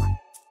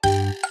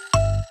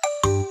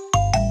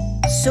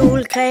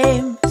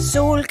 Solcreme,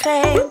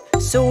 solcreme,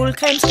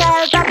 solcreme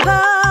skal der på.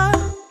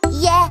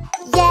 Ja,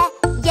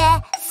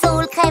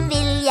 solcreme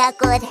vil jeg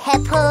godt ha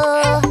på.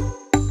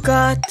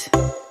 Godt,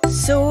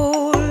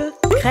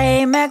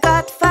 solcreme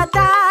godt for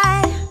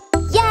dig.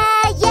 Ja,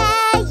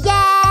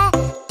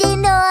 det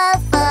noget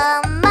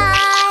for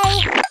mig.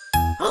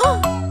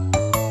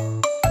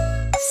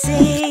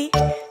 Se,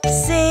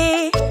 se,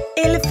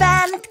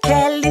 elefant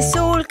kald i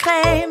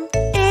solcreme.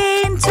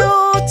 1, 2,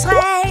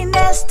 3,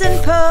 næsten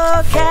på,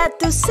 kan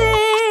du se?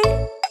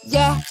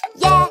 Ja,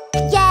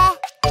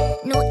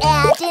 nu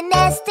det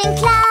næsten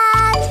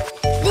klart.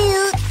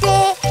 Vid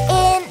det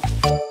ind,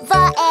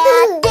 hvor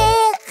det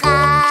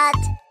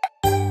rart.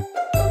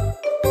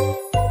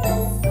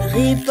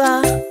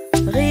 Ribber,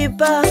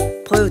 ribber,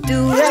 prøv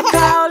du at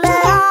kravle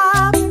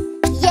op.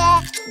 Ja,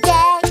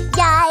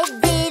 jeg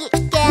vil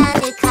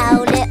gerne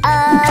kravle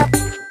op.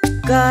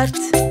 Godt,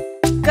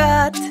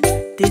 godt,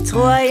 det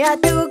tror jeg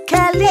du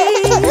kan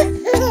lide.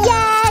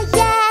 Ja,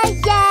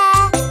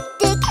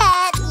 det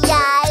kan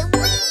jeg.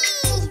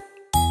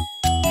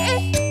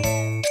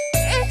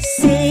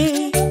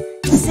 Se,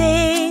 se,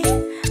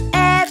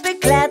 abe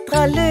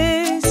klatrer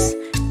løs.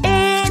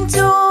 1, 2,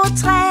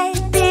 3,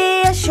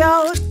 det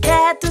sjovt,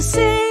 kan du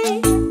se?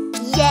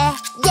 Ja,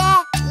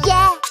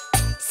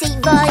 se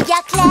hvor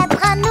jeg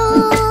klatrer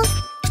nu.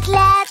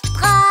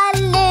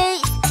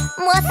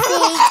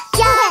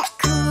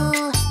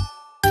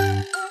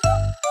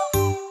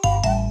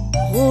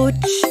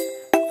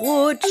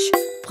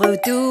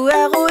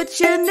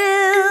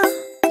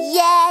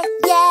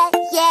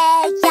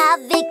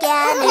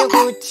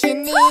 rutsje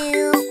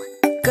ned.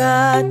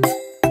 Godt,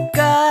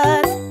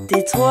 godt,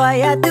 det tror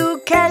jeg du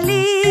kan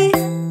lide.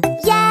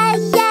 Ja,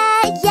 ja,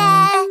 ja,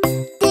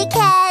 det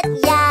kan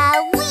jeg,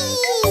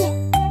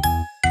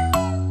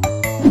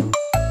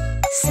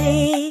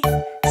 Se,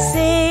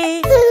 se,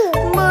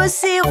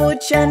 Musi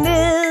rutscher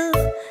ned.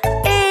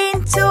 1,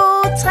 2,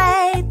 3,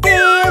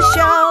 det er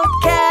sjovt,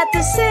 kan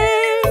du se?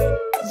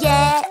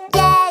 Ja,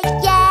 ja,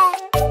 ja,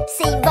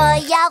 se hvor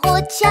jeg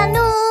rutsjer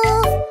nu.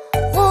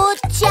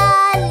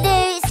 Rutsjer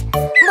løs,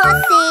 må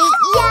se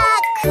jeg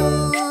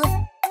kunne.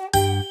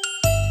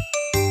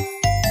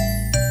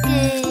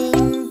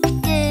 Gyng,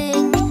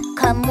 gyng,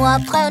 kom mor,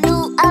 prøv nu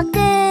at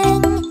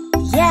gyng.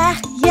 Ja,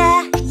 ja,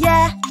 ja,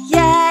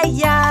 ja,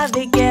 jeg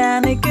vil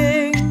gerne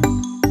gynge.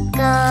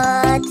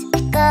 Godt,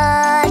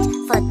 godt,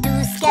 for du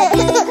skal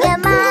gynge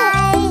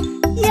mig.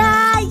 Ja,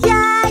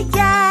 ja,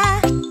 ja,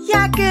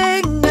 jeg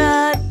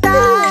gynger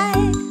dig.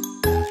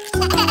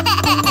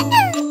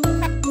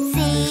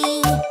 Se,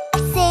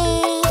 se,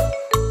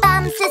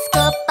 Bamse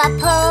skubber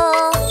på.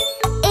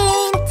 1,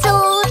 2,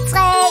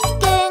 3,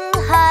 gyng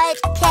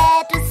højt, kan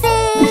du se?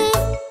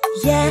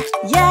 Ja,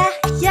 ja,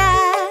 ja,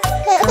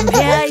 kom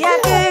her, jeg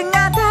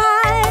gynger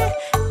dig.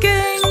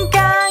 Gyng,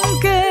 gang,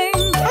 gyng,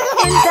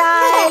 en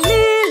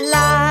dejlig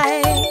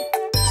leg.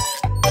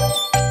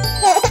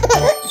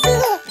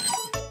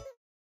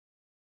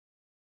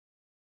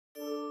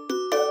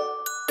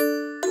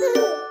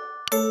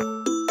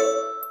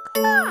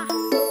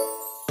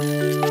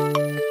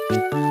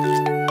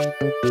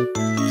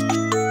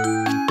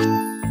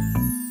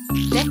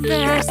 Dette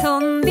er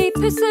sånn vi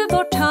pusser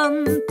vår tann,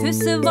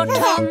 pusser vår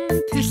tann,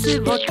 pusser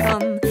vår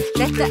tann.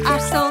 Dette er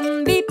sånn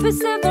vi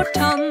pusser vår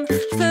tann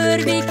før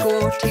vi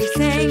går til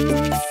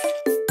sengs.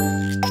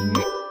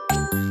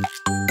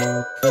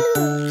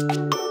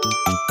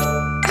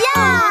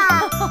 Ja!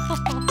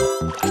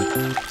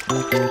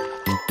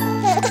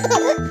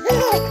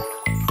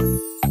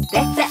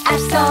 Dette er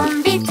sånn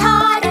vi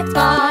tar et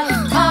bad,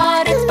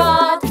 tar et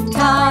bad,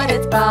 tar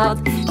et bad.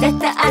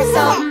 Dette er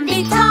sånn vi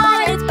tar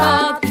et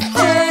bad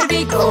før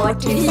vi går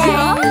til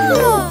sengs.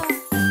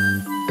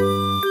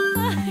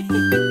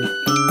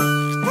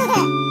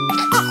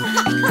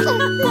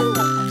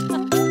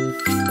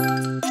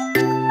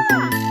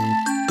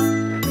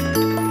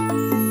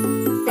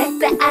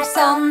 Dette er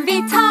sånn vi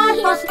tar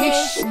på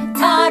pysj,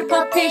 tar på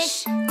pysj,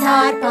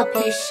 tar på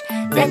pysj.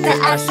 Dette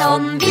er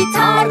sånn vi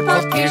tar på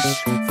pysj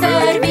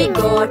før vi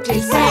går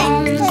til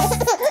sengs.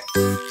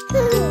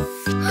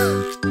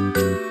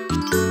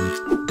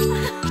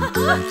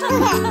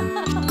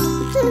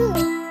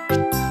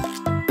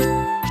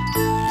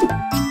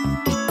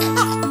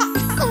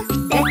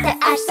 Dette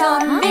er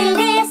sånn vi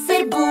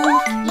leser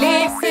bok,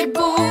 leser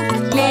bok,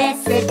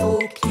 leser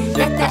bok.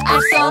 Dette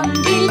er sånn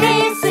vi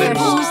leser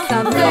bok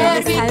før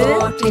vi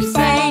går til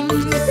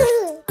sengs.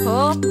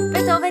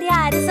 Hoppet over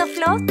gjerdet så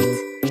flott.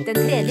 Den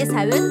tredje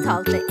sauen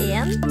talte 1,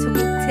 2,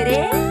 3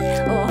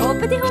 og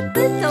hoppet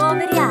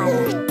over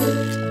gjerdet.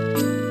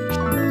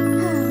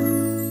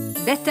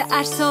 Dette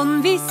er sånn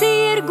vi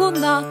sier god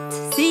natt,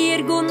 sier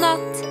god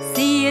natt,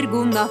 sier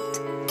god natt.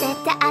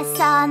 Dette er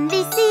sånn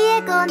vi sier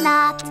god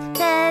natt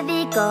før vi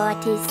går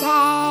til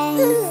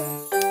sengs.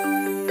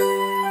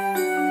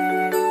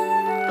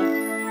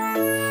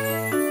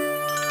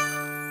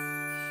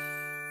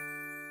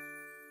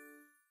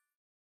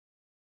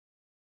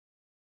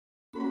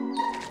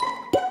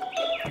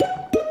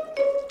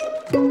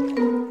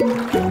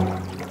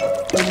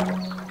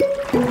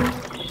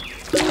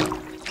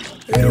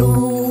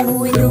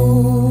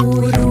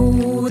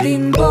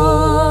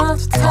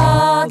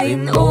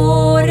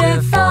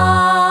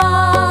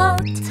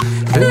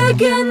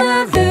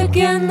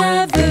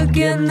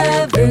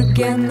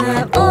 Vuggende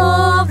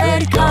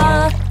over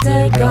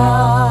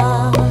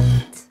Kattegat.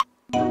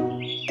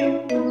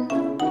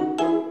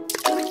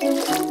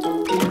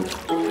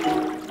 Ro,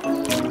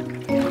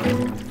 ro,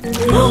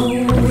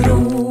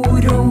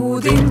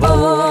 ro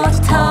din båt,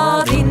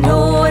 ta din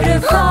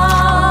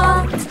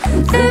årefat.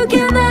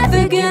 Vuggende,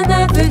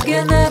 vuggende,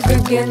 vuggende,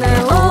 vuggende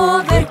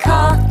over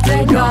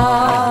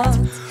Kattegat.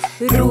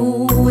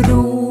 Ro,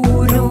 ro,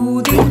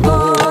 ro din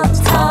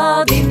båt,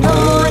 ta din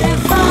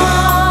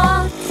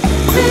årefat.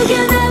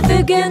 Vuggende,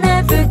 vuggende,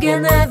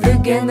 vuggende,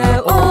 vuggende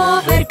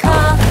over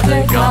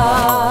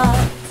Kattegat.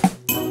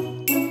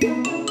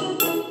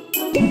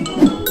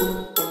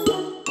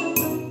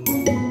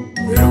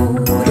 Ro,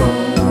 ro,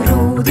 ro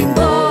din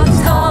båt,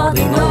 ta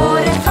din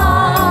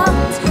årefat.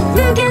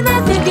 Vuggende,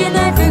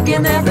 vuggende,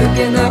 vuggende,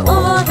 vuggende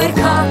over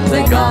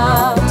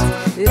Kattegat.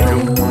 Ro,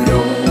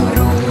 ro,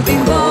 ro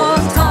din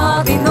båt, ta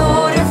din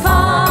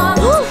årefat.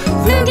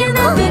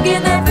 Vuggende,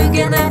 vuggende,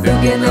 vuggende,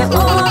 vuggende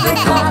over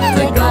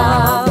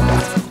Kattegat.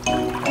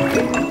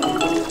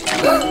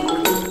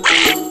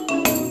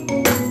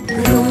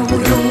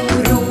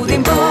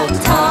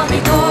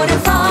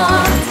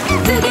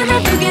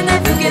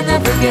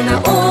 Vuggende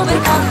over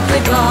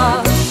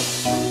Kattegat.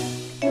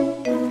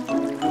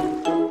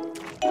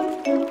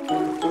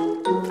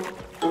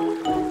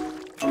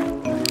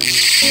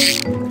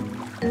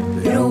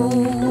 Ro,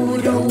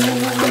 ro,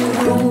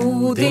 ro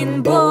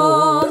din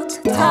båt,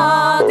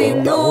 ta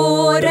din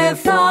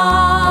årefat.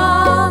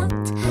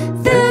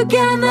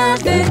 Vuggene,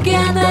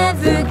 vuggene,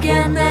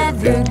 vuggene,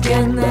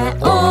 vuggene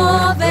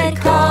over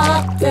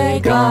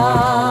Kattegat.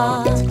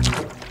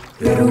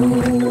 Ro,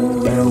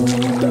 ro,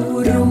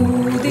 ro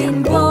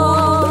din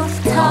båt,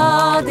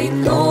 ta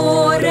din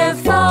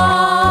årefat.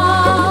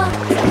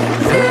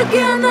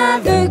 Vuggene,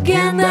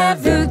 vuggene,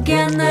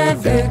 vuggene,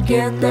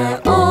 vuggene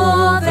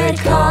over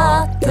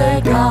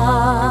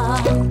Kattegat.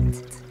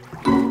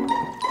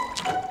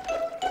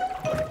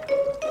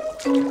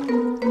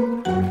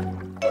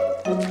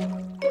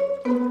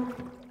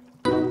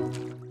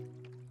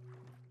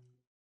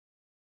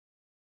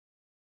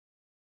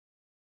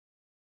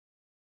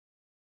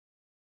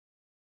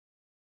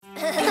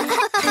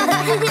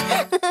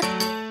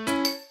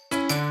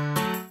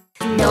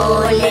 Nå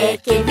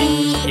leker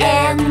vi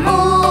en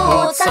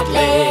motsatt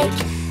lek.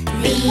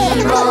 Vi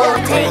må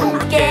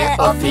tenke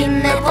og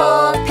finne på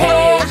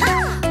pek.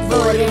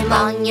 Hvor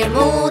mange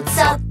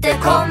motsatte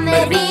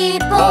kommer vi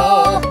på?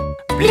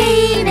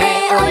 Bli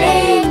med og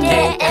leke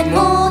en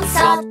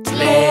motsatt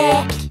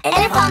lek.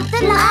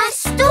 Elefanten er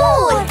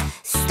stor,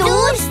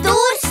 stor,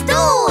 stor,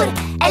 stor.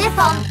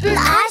 Elefanten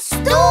er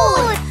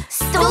stor,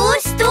 stor,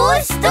 stor,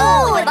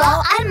 stor. Hva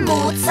er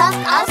motsatt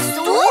av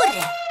stor?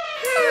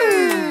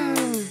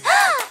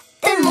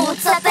 Det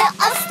motsatte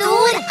av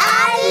stor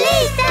er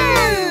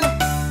liten.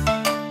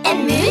 En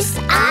mus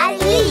er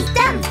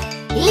liten.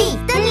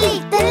 Liten,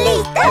 liten,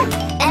 liten.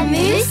 En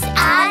mus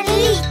er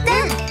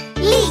liten.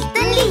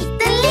 Liten,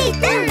 liten,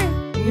 liten.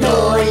 Nå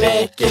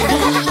leker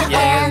vi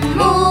en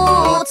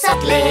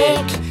motsatt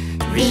lek.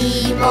 Vi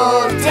må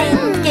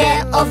tenke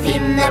og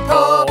finne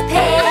på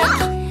pek.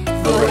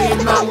 Hvor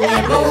mange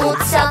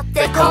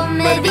motsatte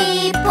kommer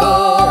vi på?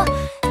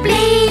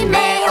 Bli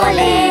med og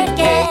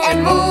leke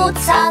en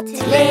motsatt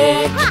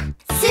lek.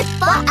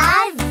 Suppa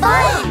er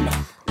varm.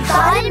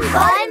 Varm,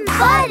 varm,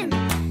 varm.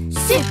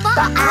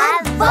 Suppa er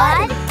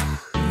varm.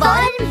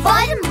 Varm,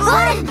 varm,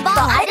 varm.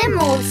 Hva er det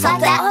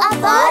motsatte av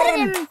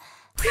varm?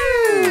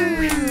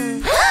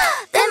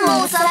 Det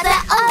motsatte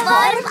av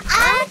varm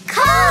er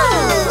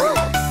kald.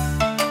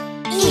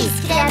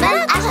 Iskremen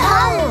er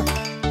kald.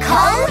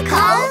 Kald,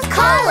 kald,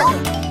 kald.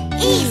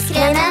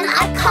 Iskremen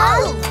er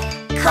kald.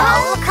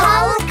 Kald,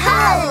 kald,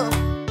 kald.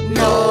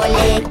 Nå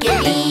leker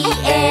vi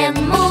en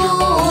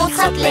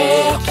motsatt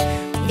lek.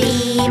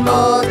 Vi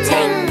må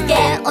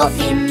tenke og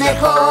finne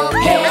på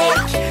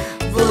pek.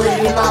 Hvor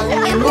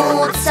mange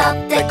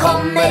motsatte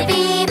kommer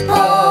vi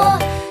på?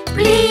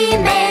 Bli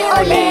med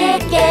og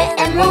leke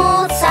en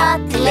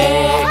motsatt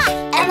lek.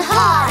 En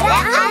hare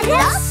er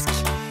rask.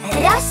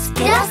 Rask,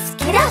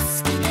 rask,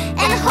 rask.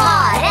 En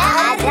hare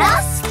er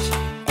rask.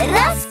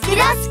 Rask,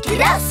 rask,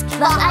 rask.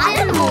 Hva er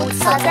det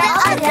motsatte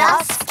av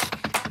rask?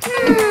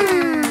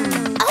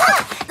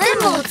 Det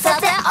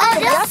motsatte av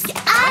rask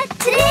er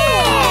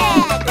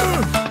treg.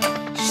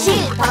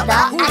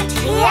 Skilpadda er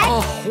treg.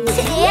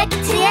 Treg,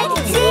 treg,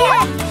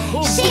 treg.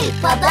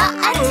 Skilpadda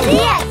er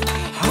treg.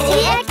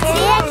 Treg,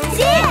 treg,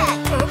 treg.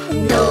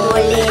 Nå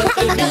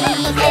leker vi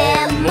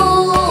en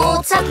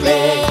motsatt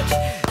lek.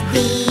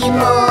 Vi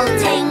må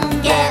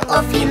tenke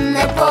og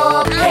finne på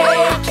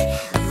pek.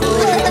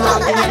 Hvor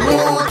mange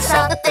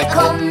motsatte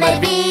kommer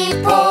vi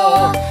på?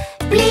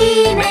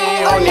 Bli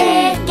med og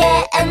leke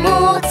en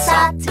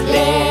motsatt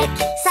lek.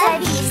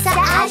 Serviset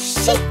er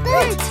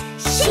skittent.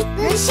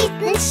 Skitten,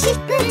 skitten,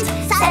 skittent.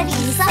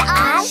 Serviset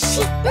er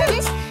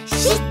skittent.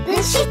 Skitten,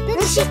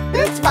 skitten,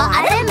 skittent. Hva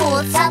er det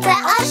motsatte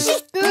av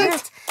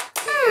skittent?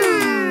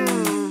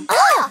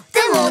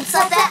 Det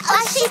motsatte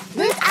av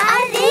skittent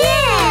er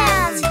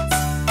rent.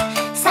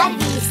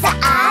 Serviset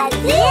er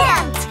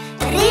rent.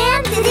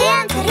 Rent,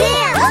 rent,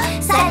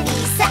 rent.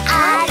 Serviset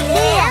er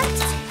rent.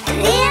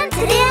 Rent,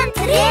 rent,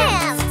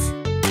 rent.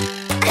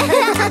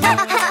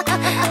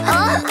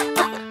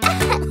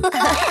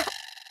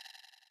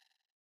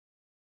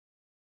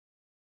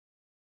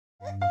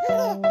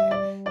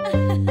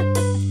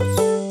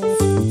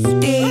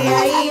 Det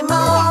er i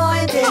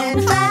morgen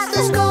den første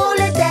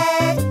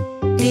skoledag.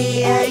 Det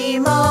er i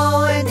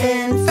morgen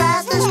den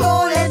første skoledag.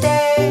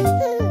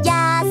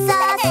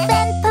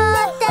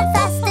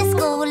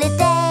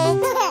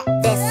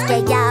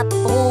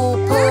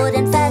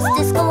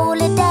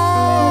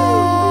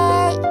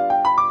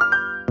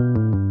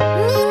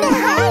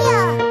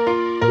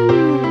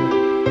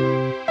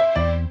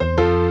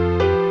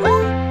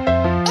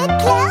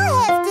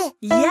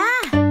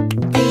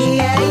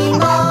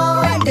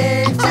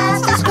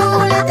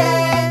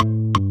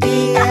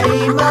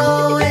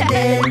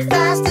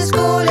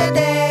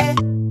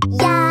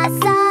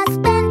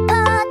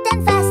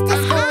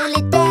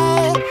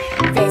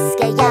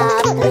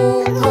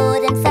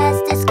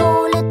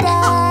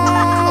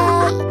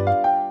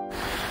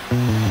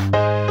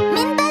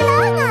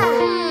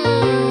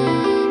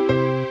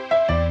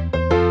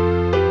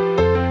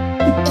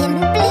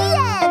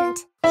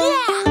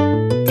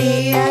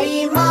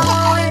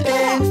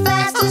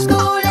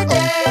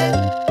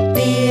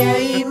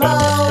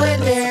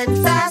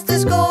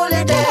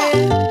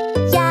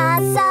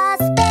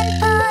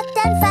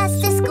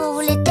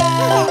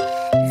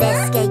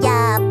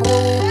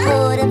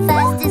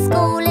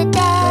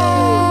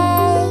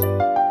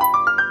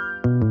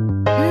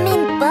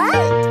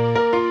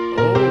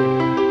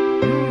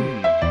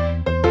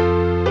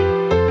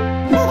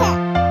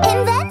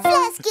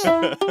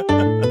 Det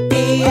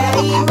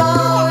I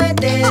morgen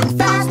den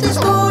første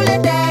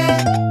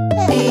skoledag.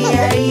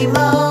 Det I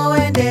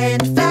morgen den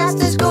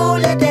første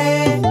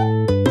skoledag.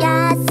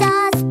 Jeg så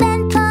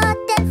spent på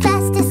den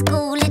første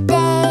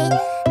skoledag.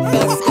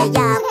 Det skal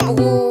jeg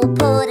bruge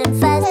på den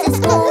første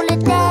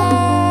skoledag.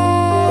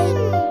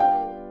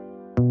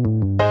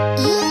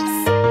 Is.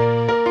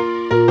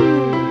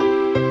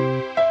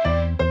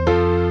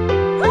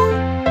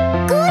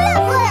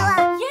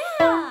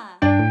 Gulerødder.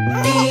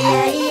 Det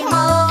I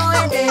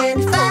morgen den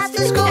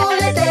første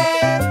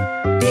skoledag.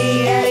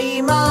 Det I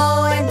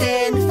morgen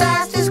den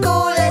første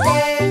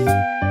skoledag.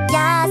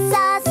 Jeg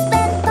så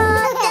spent på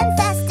den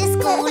første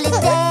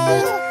skoledag.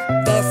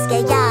 Det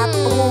skal jeg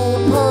bruge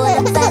på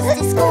den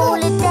første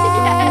skoledag.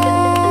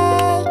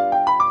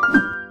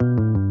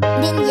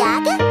 Min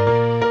jakke?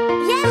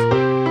 Ja.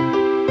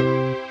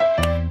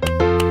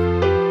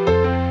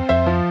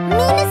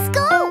 Mine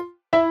sko?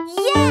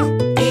 Ja.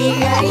 Det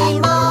I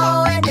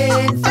morgen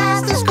den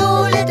første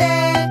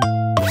skoledag.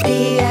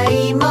 Det I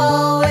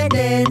morgen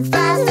den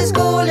første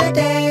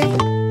skoledag.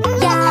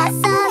 Jeg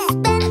så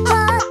spent på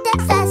den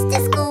første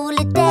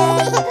skoledag.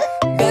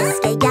 Det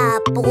skal jeg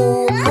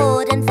bruge på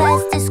den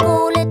første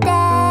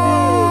skoledag.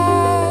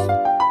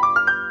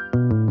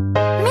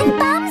 Min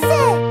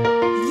bamse?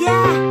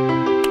 Ja.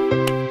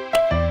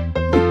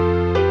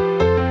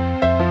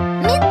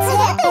 Min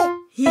tæppe?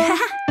 Ja.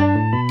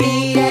 Det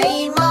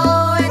I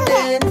morgen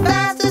den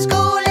første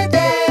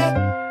skoledag.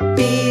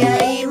 Det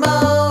I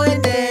morgen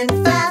den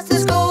første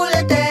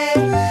skoledag.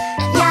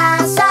 Jeg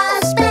er så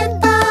spændt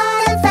på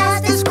den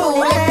første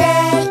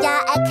skoledag. Jeg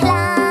er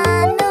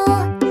klar nu.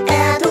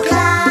 Er du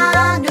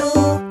klar nu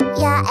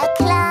Jeg er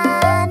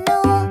klar nu.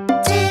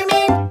 til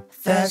min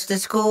første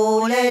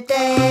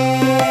skoledag?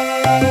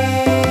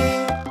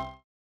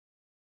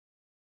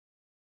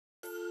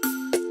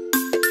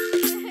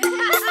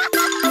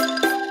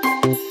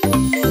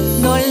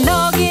 Nå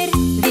lager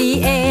vi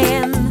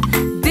en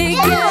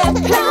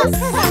byggeplass.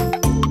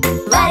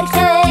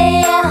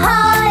 Verktøyet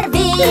har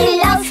vi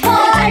last på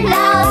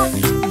last.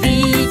 Vi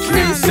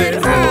knuser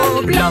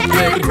og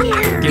blander,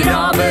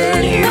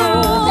 graver nå,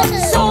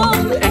 som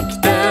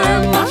ekte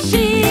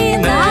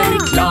maskiner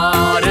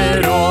klarer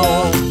å.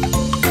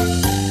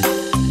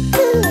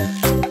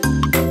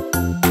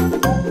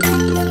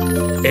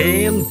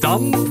 En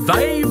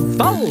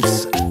dampveivals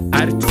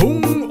er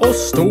tung og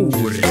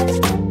stor.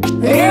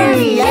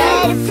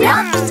 Ruller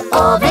flatt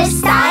over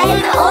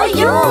stein og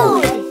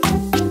jord.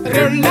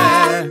 Rulle,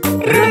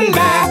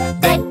 rulle,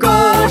 det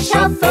går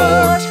så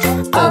fort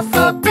å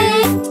få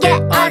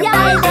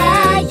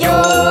byggearbeidet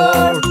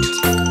gjort.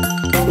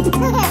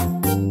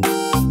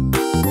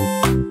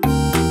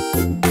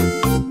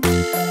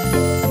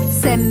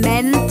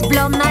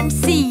 Sementblanderen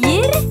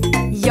sier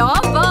ja,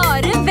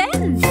 bare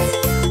vent.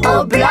 Og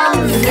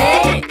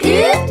blander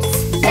ut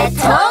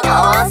betong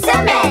og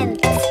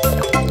sement.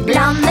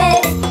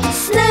 Blander,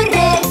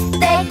 snurrer,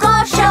 det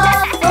går så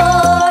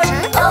fort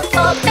å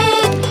få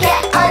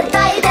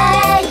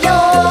byggearbeidet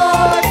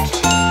gjort.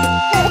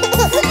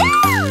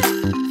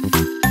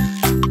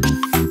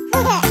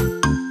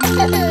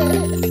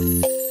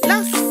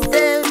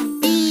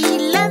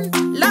 Lastebilen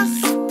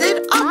laster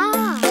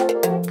opp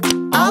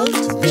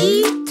alt vi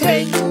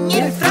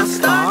trenger fra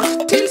start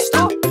til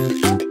stopp.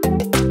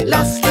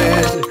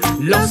 Laster,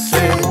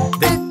 lasser,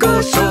 det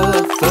går så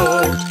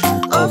fort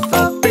å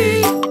få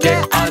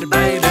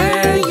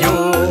byggearbeidet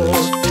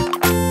gjort.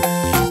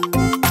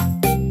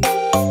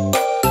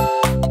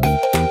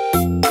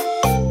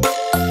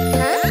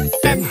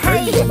 Den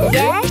høye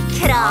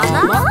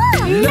Krana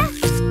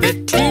løfter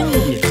ting,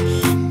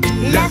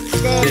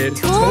 løfter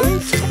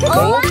tungt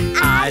og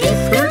er i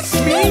full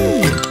sving.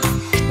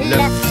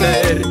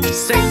 Løfter,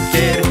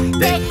 senker,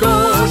 det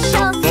går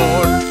så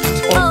fort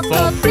å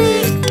få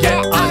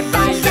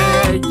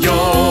byggearbeidet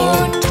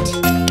gjort.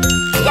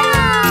 Ja!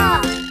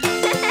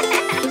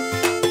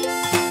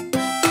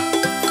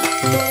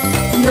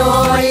 Nå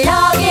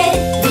lager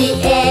vi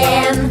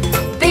en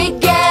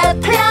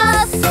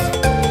byggeplass.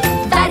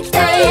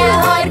 Verktøyet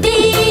har vi,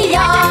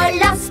 ja,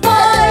 last på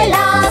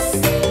last.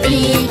 Vi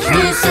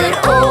knuser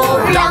og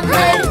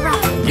blander,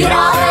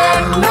 graver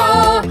nå,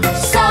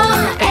 som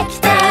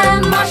ekte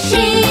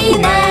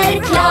maskiner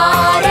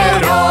klarer.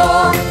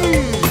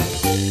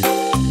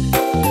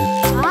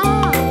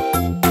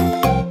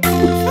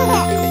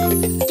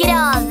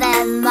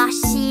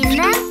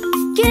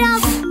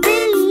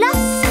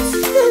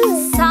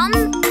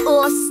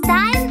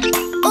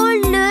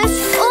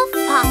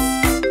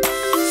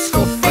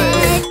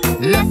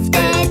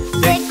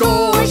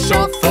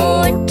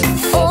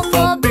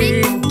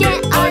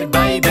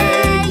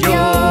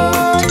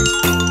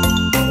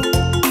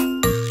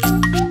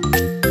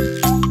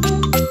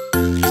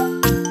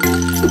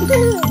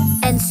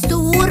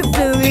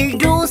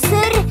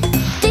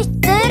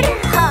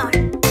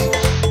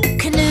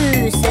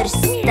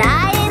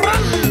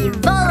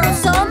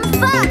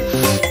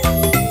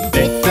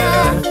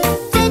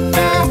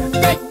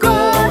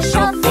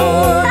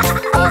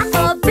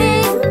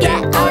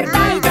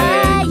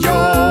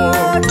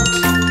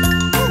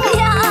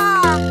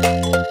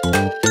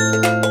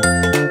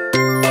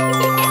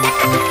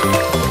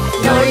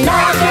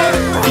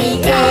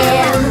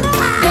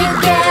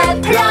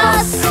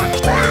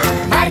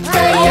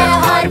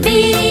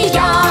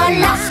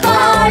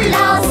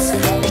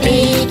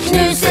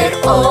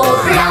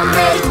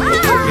 graver,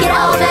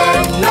 graver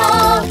nå,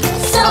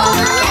 som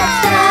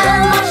etter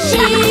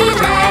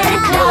maskiner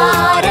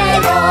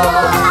klarer å.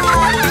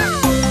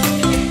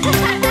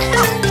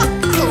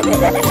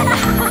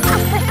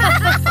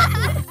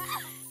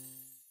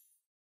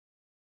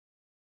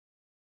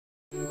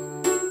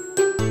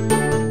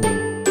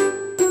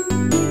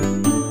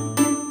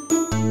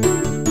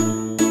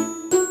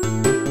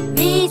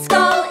 Vi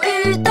skal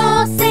ut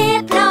og se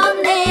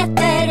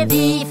planeter,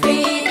 vi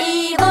flyr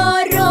i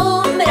vår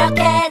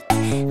romrakett.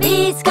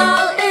 Vi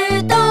skal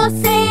ut og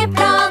se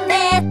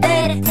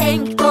planeter,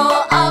 tenk på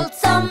alt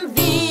som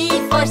vi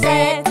får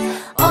sett.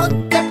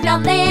 8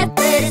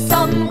 planeter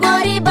som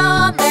går i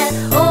bane,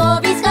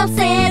 og vi skal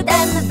se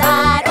dem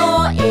hver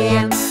og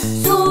en.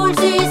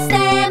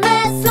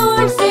 Solsystemet,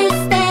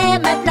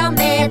 solsystemet,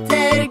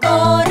 planeter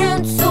går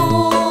rundt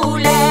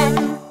solen.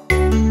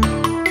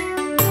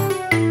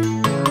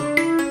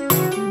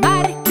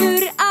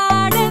 Merkur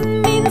er den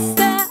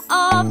minste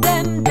av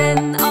dem,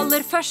 den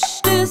aller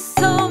første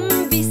som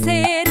vi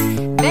ser.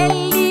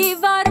 Veldig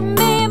varm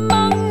med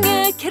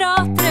mange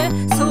kratre,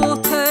 så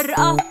tørr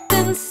at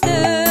den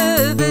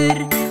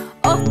støver.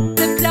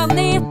 8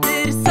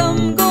 planeter som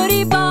går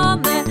i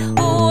bane,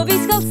 og vi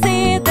skal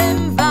se dem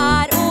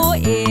hver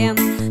og en.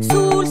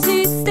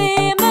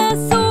 Solsystemet,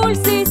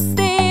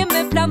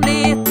 solsystemet,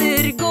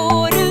 planeter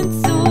går rundt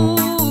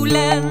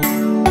solen.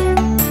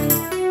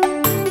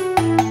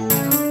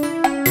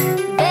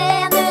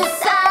 Venus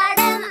er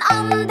den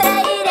andre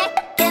i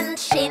rekken,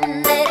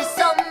 skinner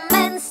som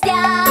en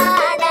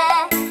stjerne.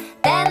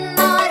 Den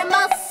har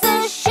masse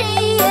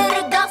skyer,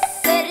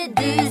 gasser,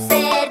 du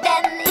ser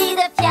den i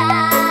det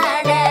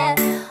fjerne.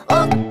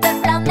 8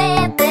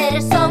 planeter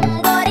som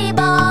går i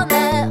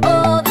bane,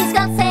 og vi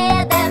skal se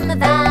dem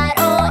hver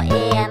og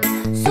en.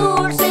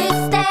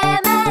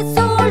 Solsystemet,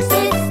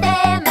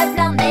 solsystemet,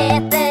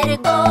 planeter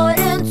går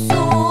rundt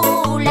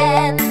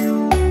solen.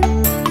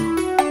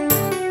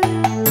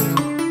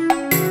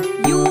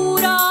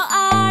 Jorda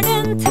er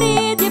den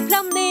tredje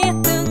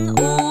planeten,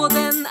 og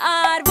den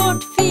er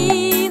vårt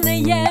fine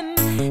hjem.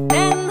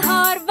 Den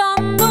har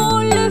vann og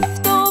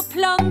luft og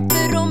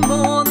planter, og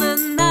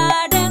månen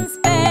er dens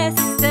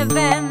beste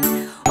venn.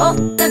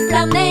 8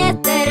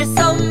 planeter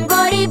som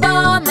går i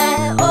bane,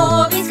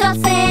 og vi skal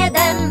se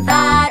dem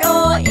hver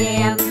og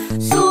en.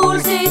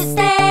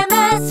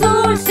 Solsystemet,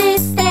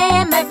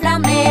 solsystemet,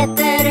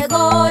 planeter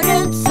går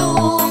rundt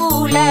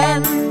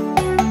solen.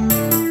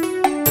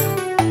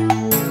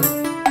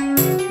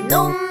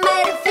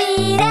 Nummer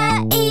 4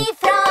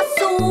 ifra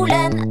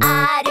solen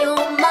er jo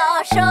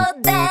Mars, og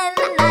den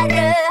er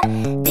rød.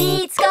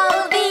 Dit skal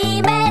vi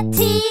med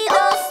tid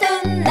og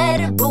stunder,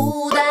 bo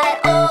der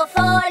og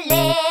få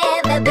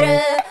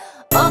levebrød.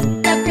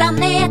 8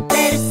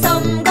 planeter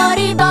som går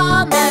i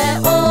bane,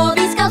 og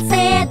vi skal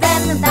se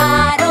dem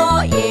hver og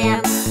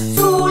en.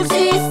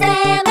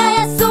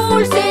 Solsystemet,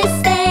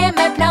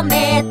 solsystemet,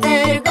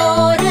 planeter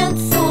går rundt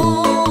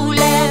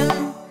solen.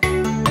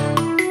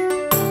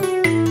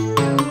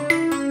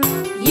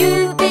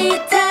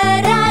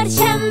 Jupiter er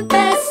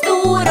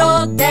kjempestor,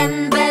 og den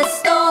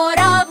består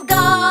av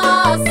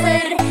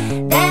gasser.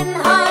 Den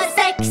har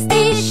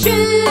 67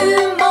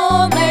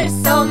 måner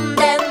som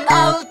den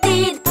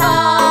alltid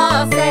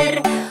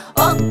passer.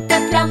 8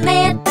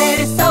 planeter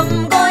som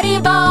går i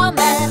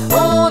bane,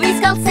 og vi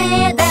skal se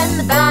dem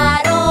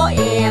hver og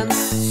en.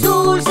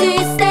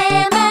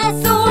 Solsystemet,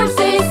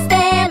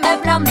 solsystemet,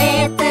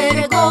 planeter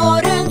går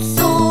rundt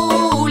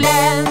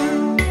solen.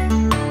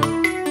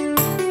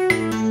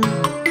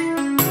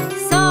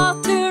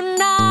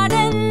 Saturn er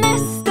den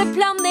neste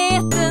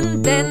planeten,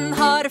 den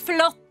har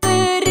flotte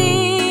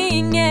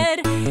ringer.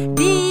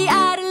 De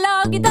er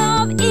lagd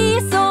av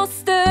is og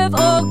støv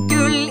og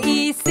gull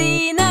i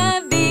sine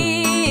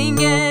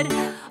vinger.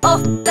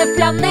 8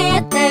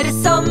 planeter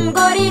som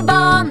går i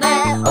bane,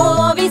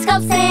 og vi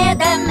skal se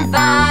dem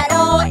hver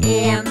og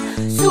en.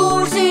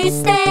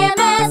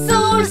 Solsystemet,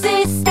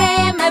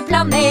 solsystemet,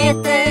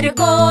 planeter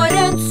går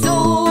rundt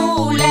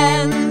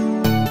solen.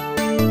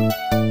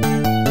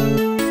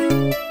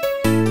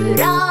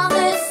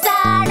 Uranus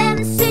er den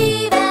 7.,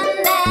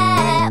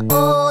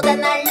 og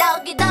den er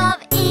lagd av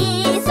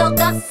is og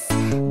gass.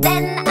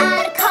 Den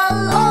er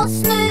kald og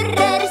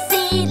snurrer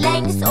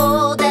sidelengs,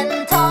 og den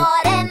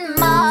tar en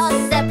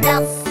masse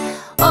plass.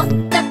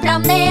 8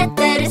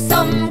 planeter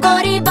som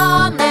går i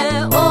bane,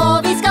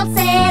 og vi skal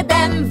se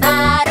dem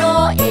hver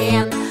og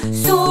en.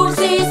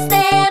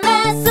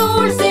 Solsystemet,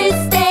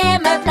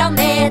 solsystemet,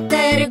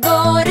 planeter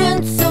går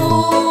rundt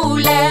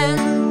solen.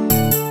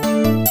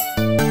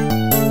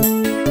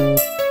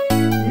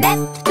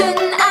 Neptun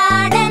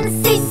er den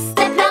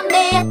siste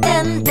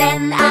planeten,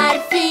 den er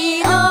fy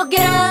og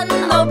grønn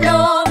og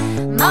blå.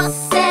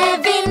 Masse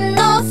vind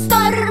og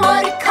storm,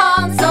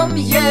 orkan som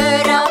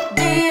gjør at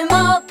du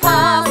må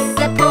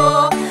passe på.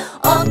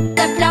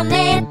 8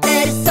 planeter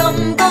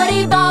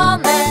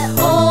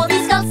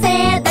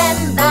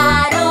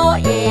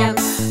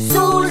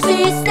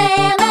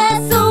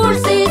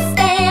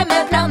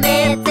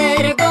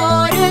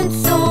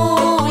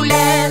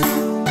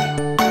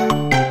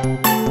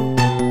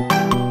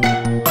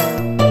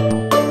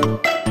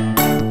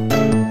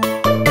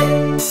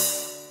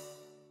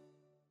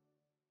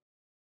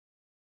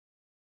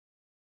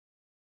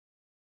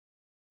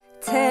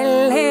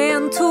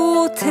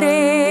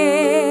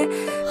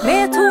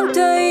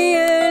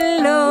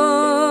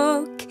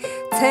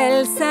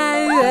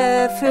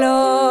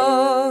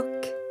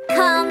flokk.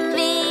 Kan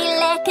vi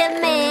leke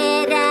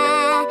mere,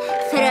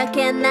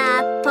 frøken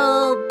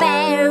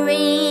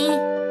Appleberry?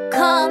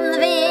 Kan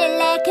vi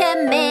leke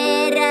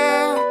mere,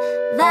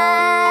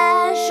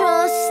 vær så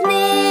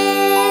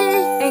snill?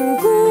 En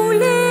god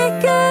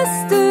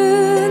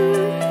lekestund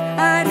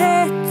er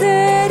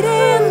etter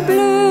en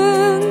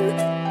blund.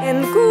 En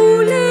god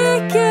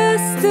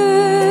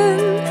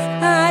lekestund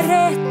er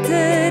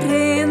etter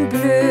en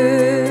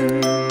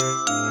blund.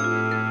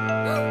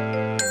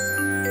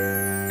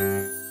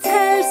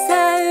 Tell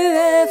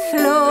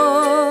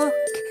saueflokk,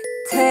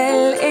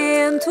 tell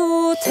 1,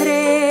 2,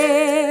 3.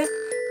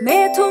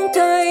 Med tungt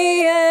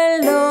øyelokk,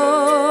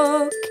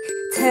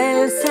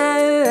 tell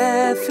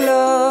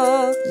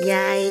saueflokk.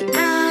 Jeg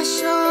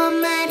så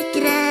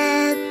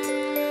mørkredd,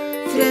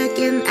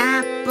 frøken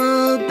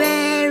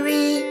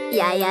Appleberry.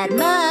 Jeg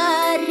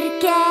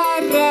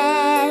mørkeredd.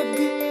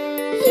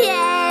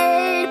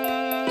 Hjelp,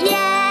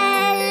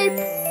 hjelp!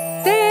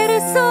 Dere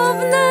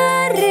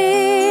sovner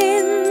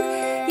inn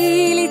i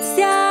litt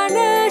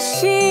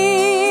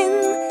stjerneskinn.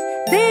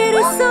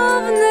 Dere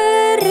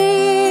sovner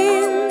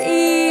inn i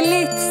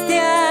litt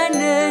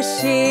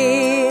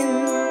stjerneskinn.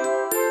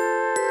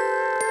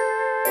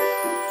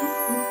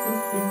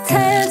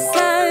 Tell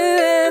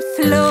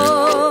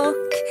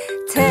saueflokk,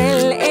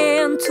 tell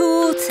 1,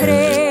 2,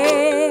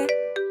 3.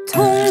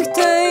 Tungt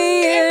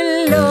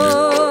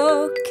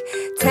øyelokk,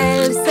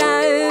 tell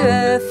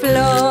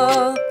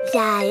saueflokk.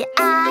 Jeg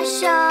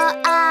så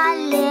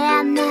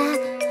alene,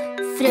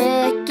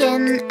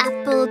 frøken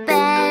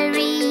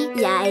Appleberry.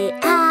 Jeg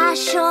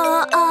så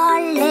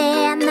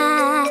alene.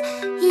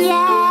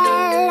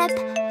 Hjelp,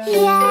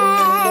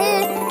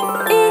 hjelp!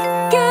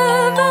 Ikke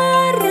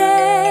vær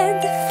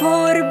redd,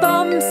 for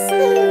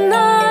bamsen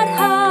er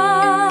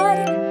her.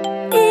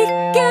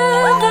 Ikke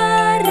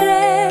vær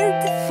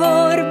redd,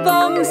 for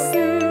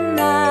bamsen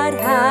er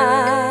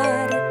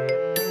her.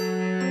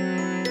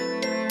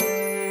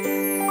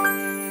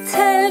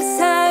 Tell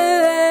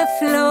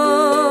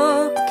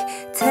saueflokk,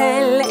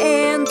 tell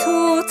 1, 2,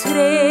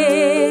 3.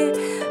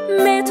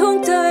 Med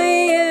tungt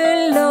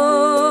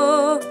øyelokk,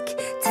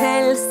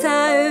 tell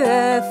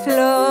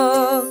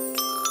saueflokk.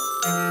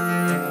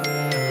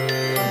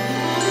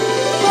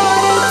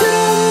 Bare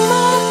drøm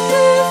at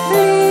du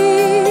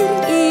flyr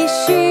i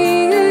sky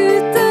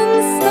uten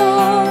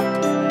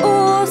stopp,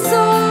 og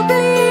så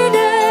blir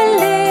det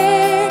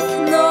lek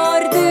når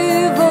du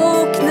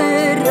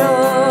våkner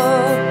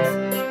opp.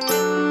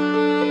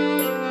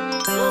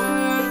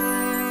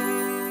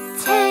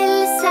 Tell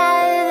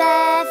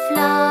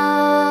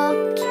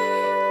saueflokk,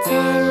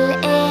 tell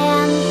 1,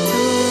 2,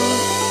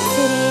 3.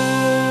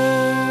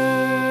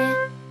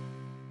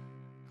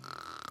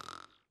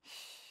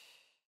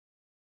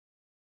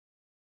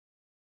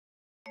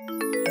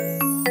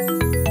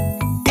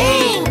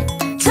 En,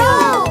 to,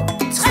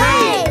 tre,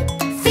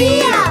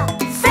 fire,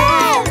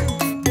 fem.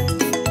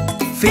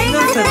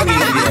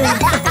 Fingerfamilien.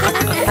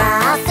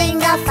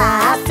 Farfinger,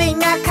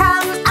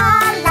 kom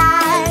og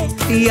leg.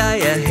 Jeg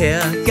er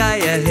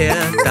her,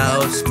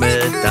 dags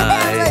med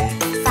dig.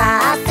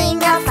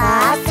 Farfinger,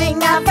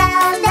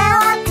 hvad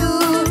laver du?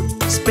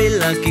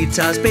 Spiller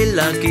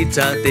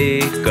guitar,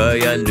 det gør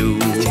jeg nu.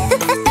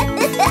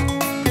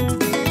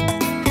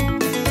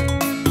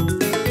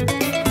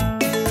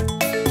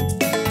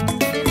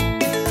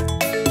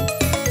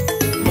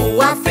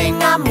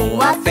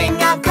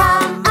 Morfinger,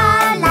 kom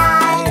og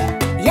leg.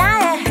 Jeg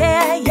er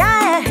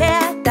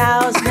her,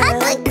 dags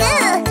med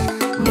dig.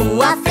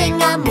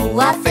 Morfinger,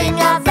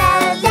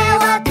 hvad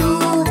laver du?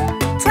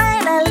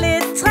 Træner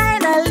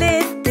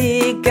lidt, det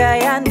gør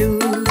jeg nu.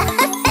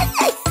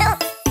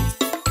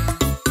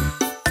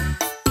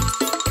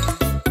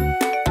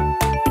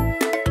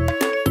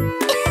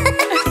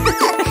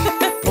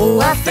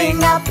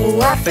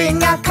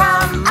 Brugerfinger,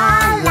 kom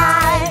og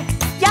leg.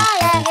 Jeg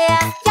er her,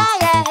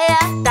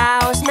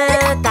 dags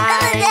med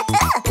dig.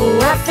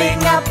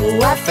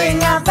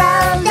 Brugerfinger,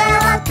 hvad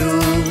laver du?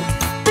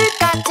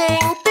 Bygger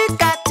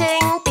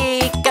ting,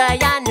 det gør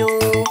jeg nu.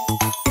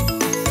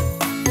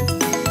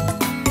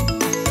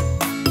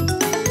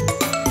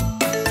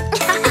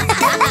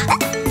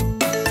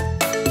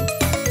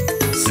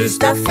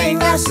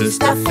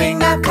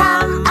 Søsterfinger,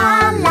 kom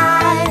og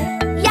leg.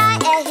 Jeg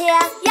er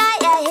her,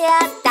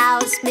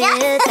 dags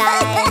med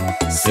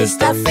dig.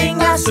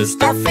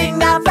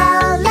 Søsterfinger,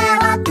 hvad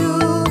laver du?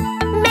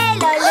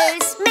 Melder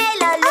løs,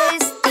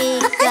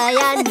 det gør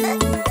jeg nu.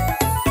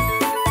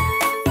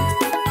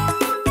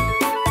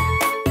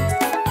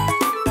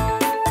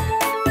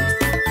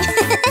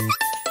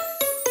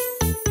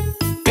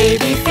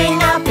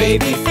 Babyfinger,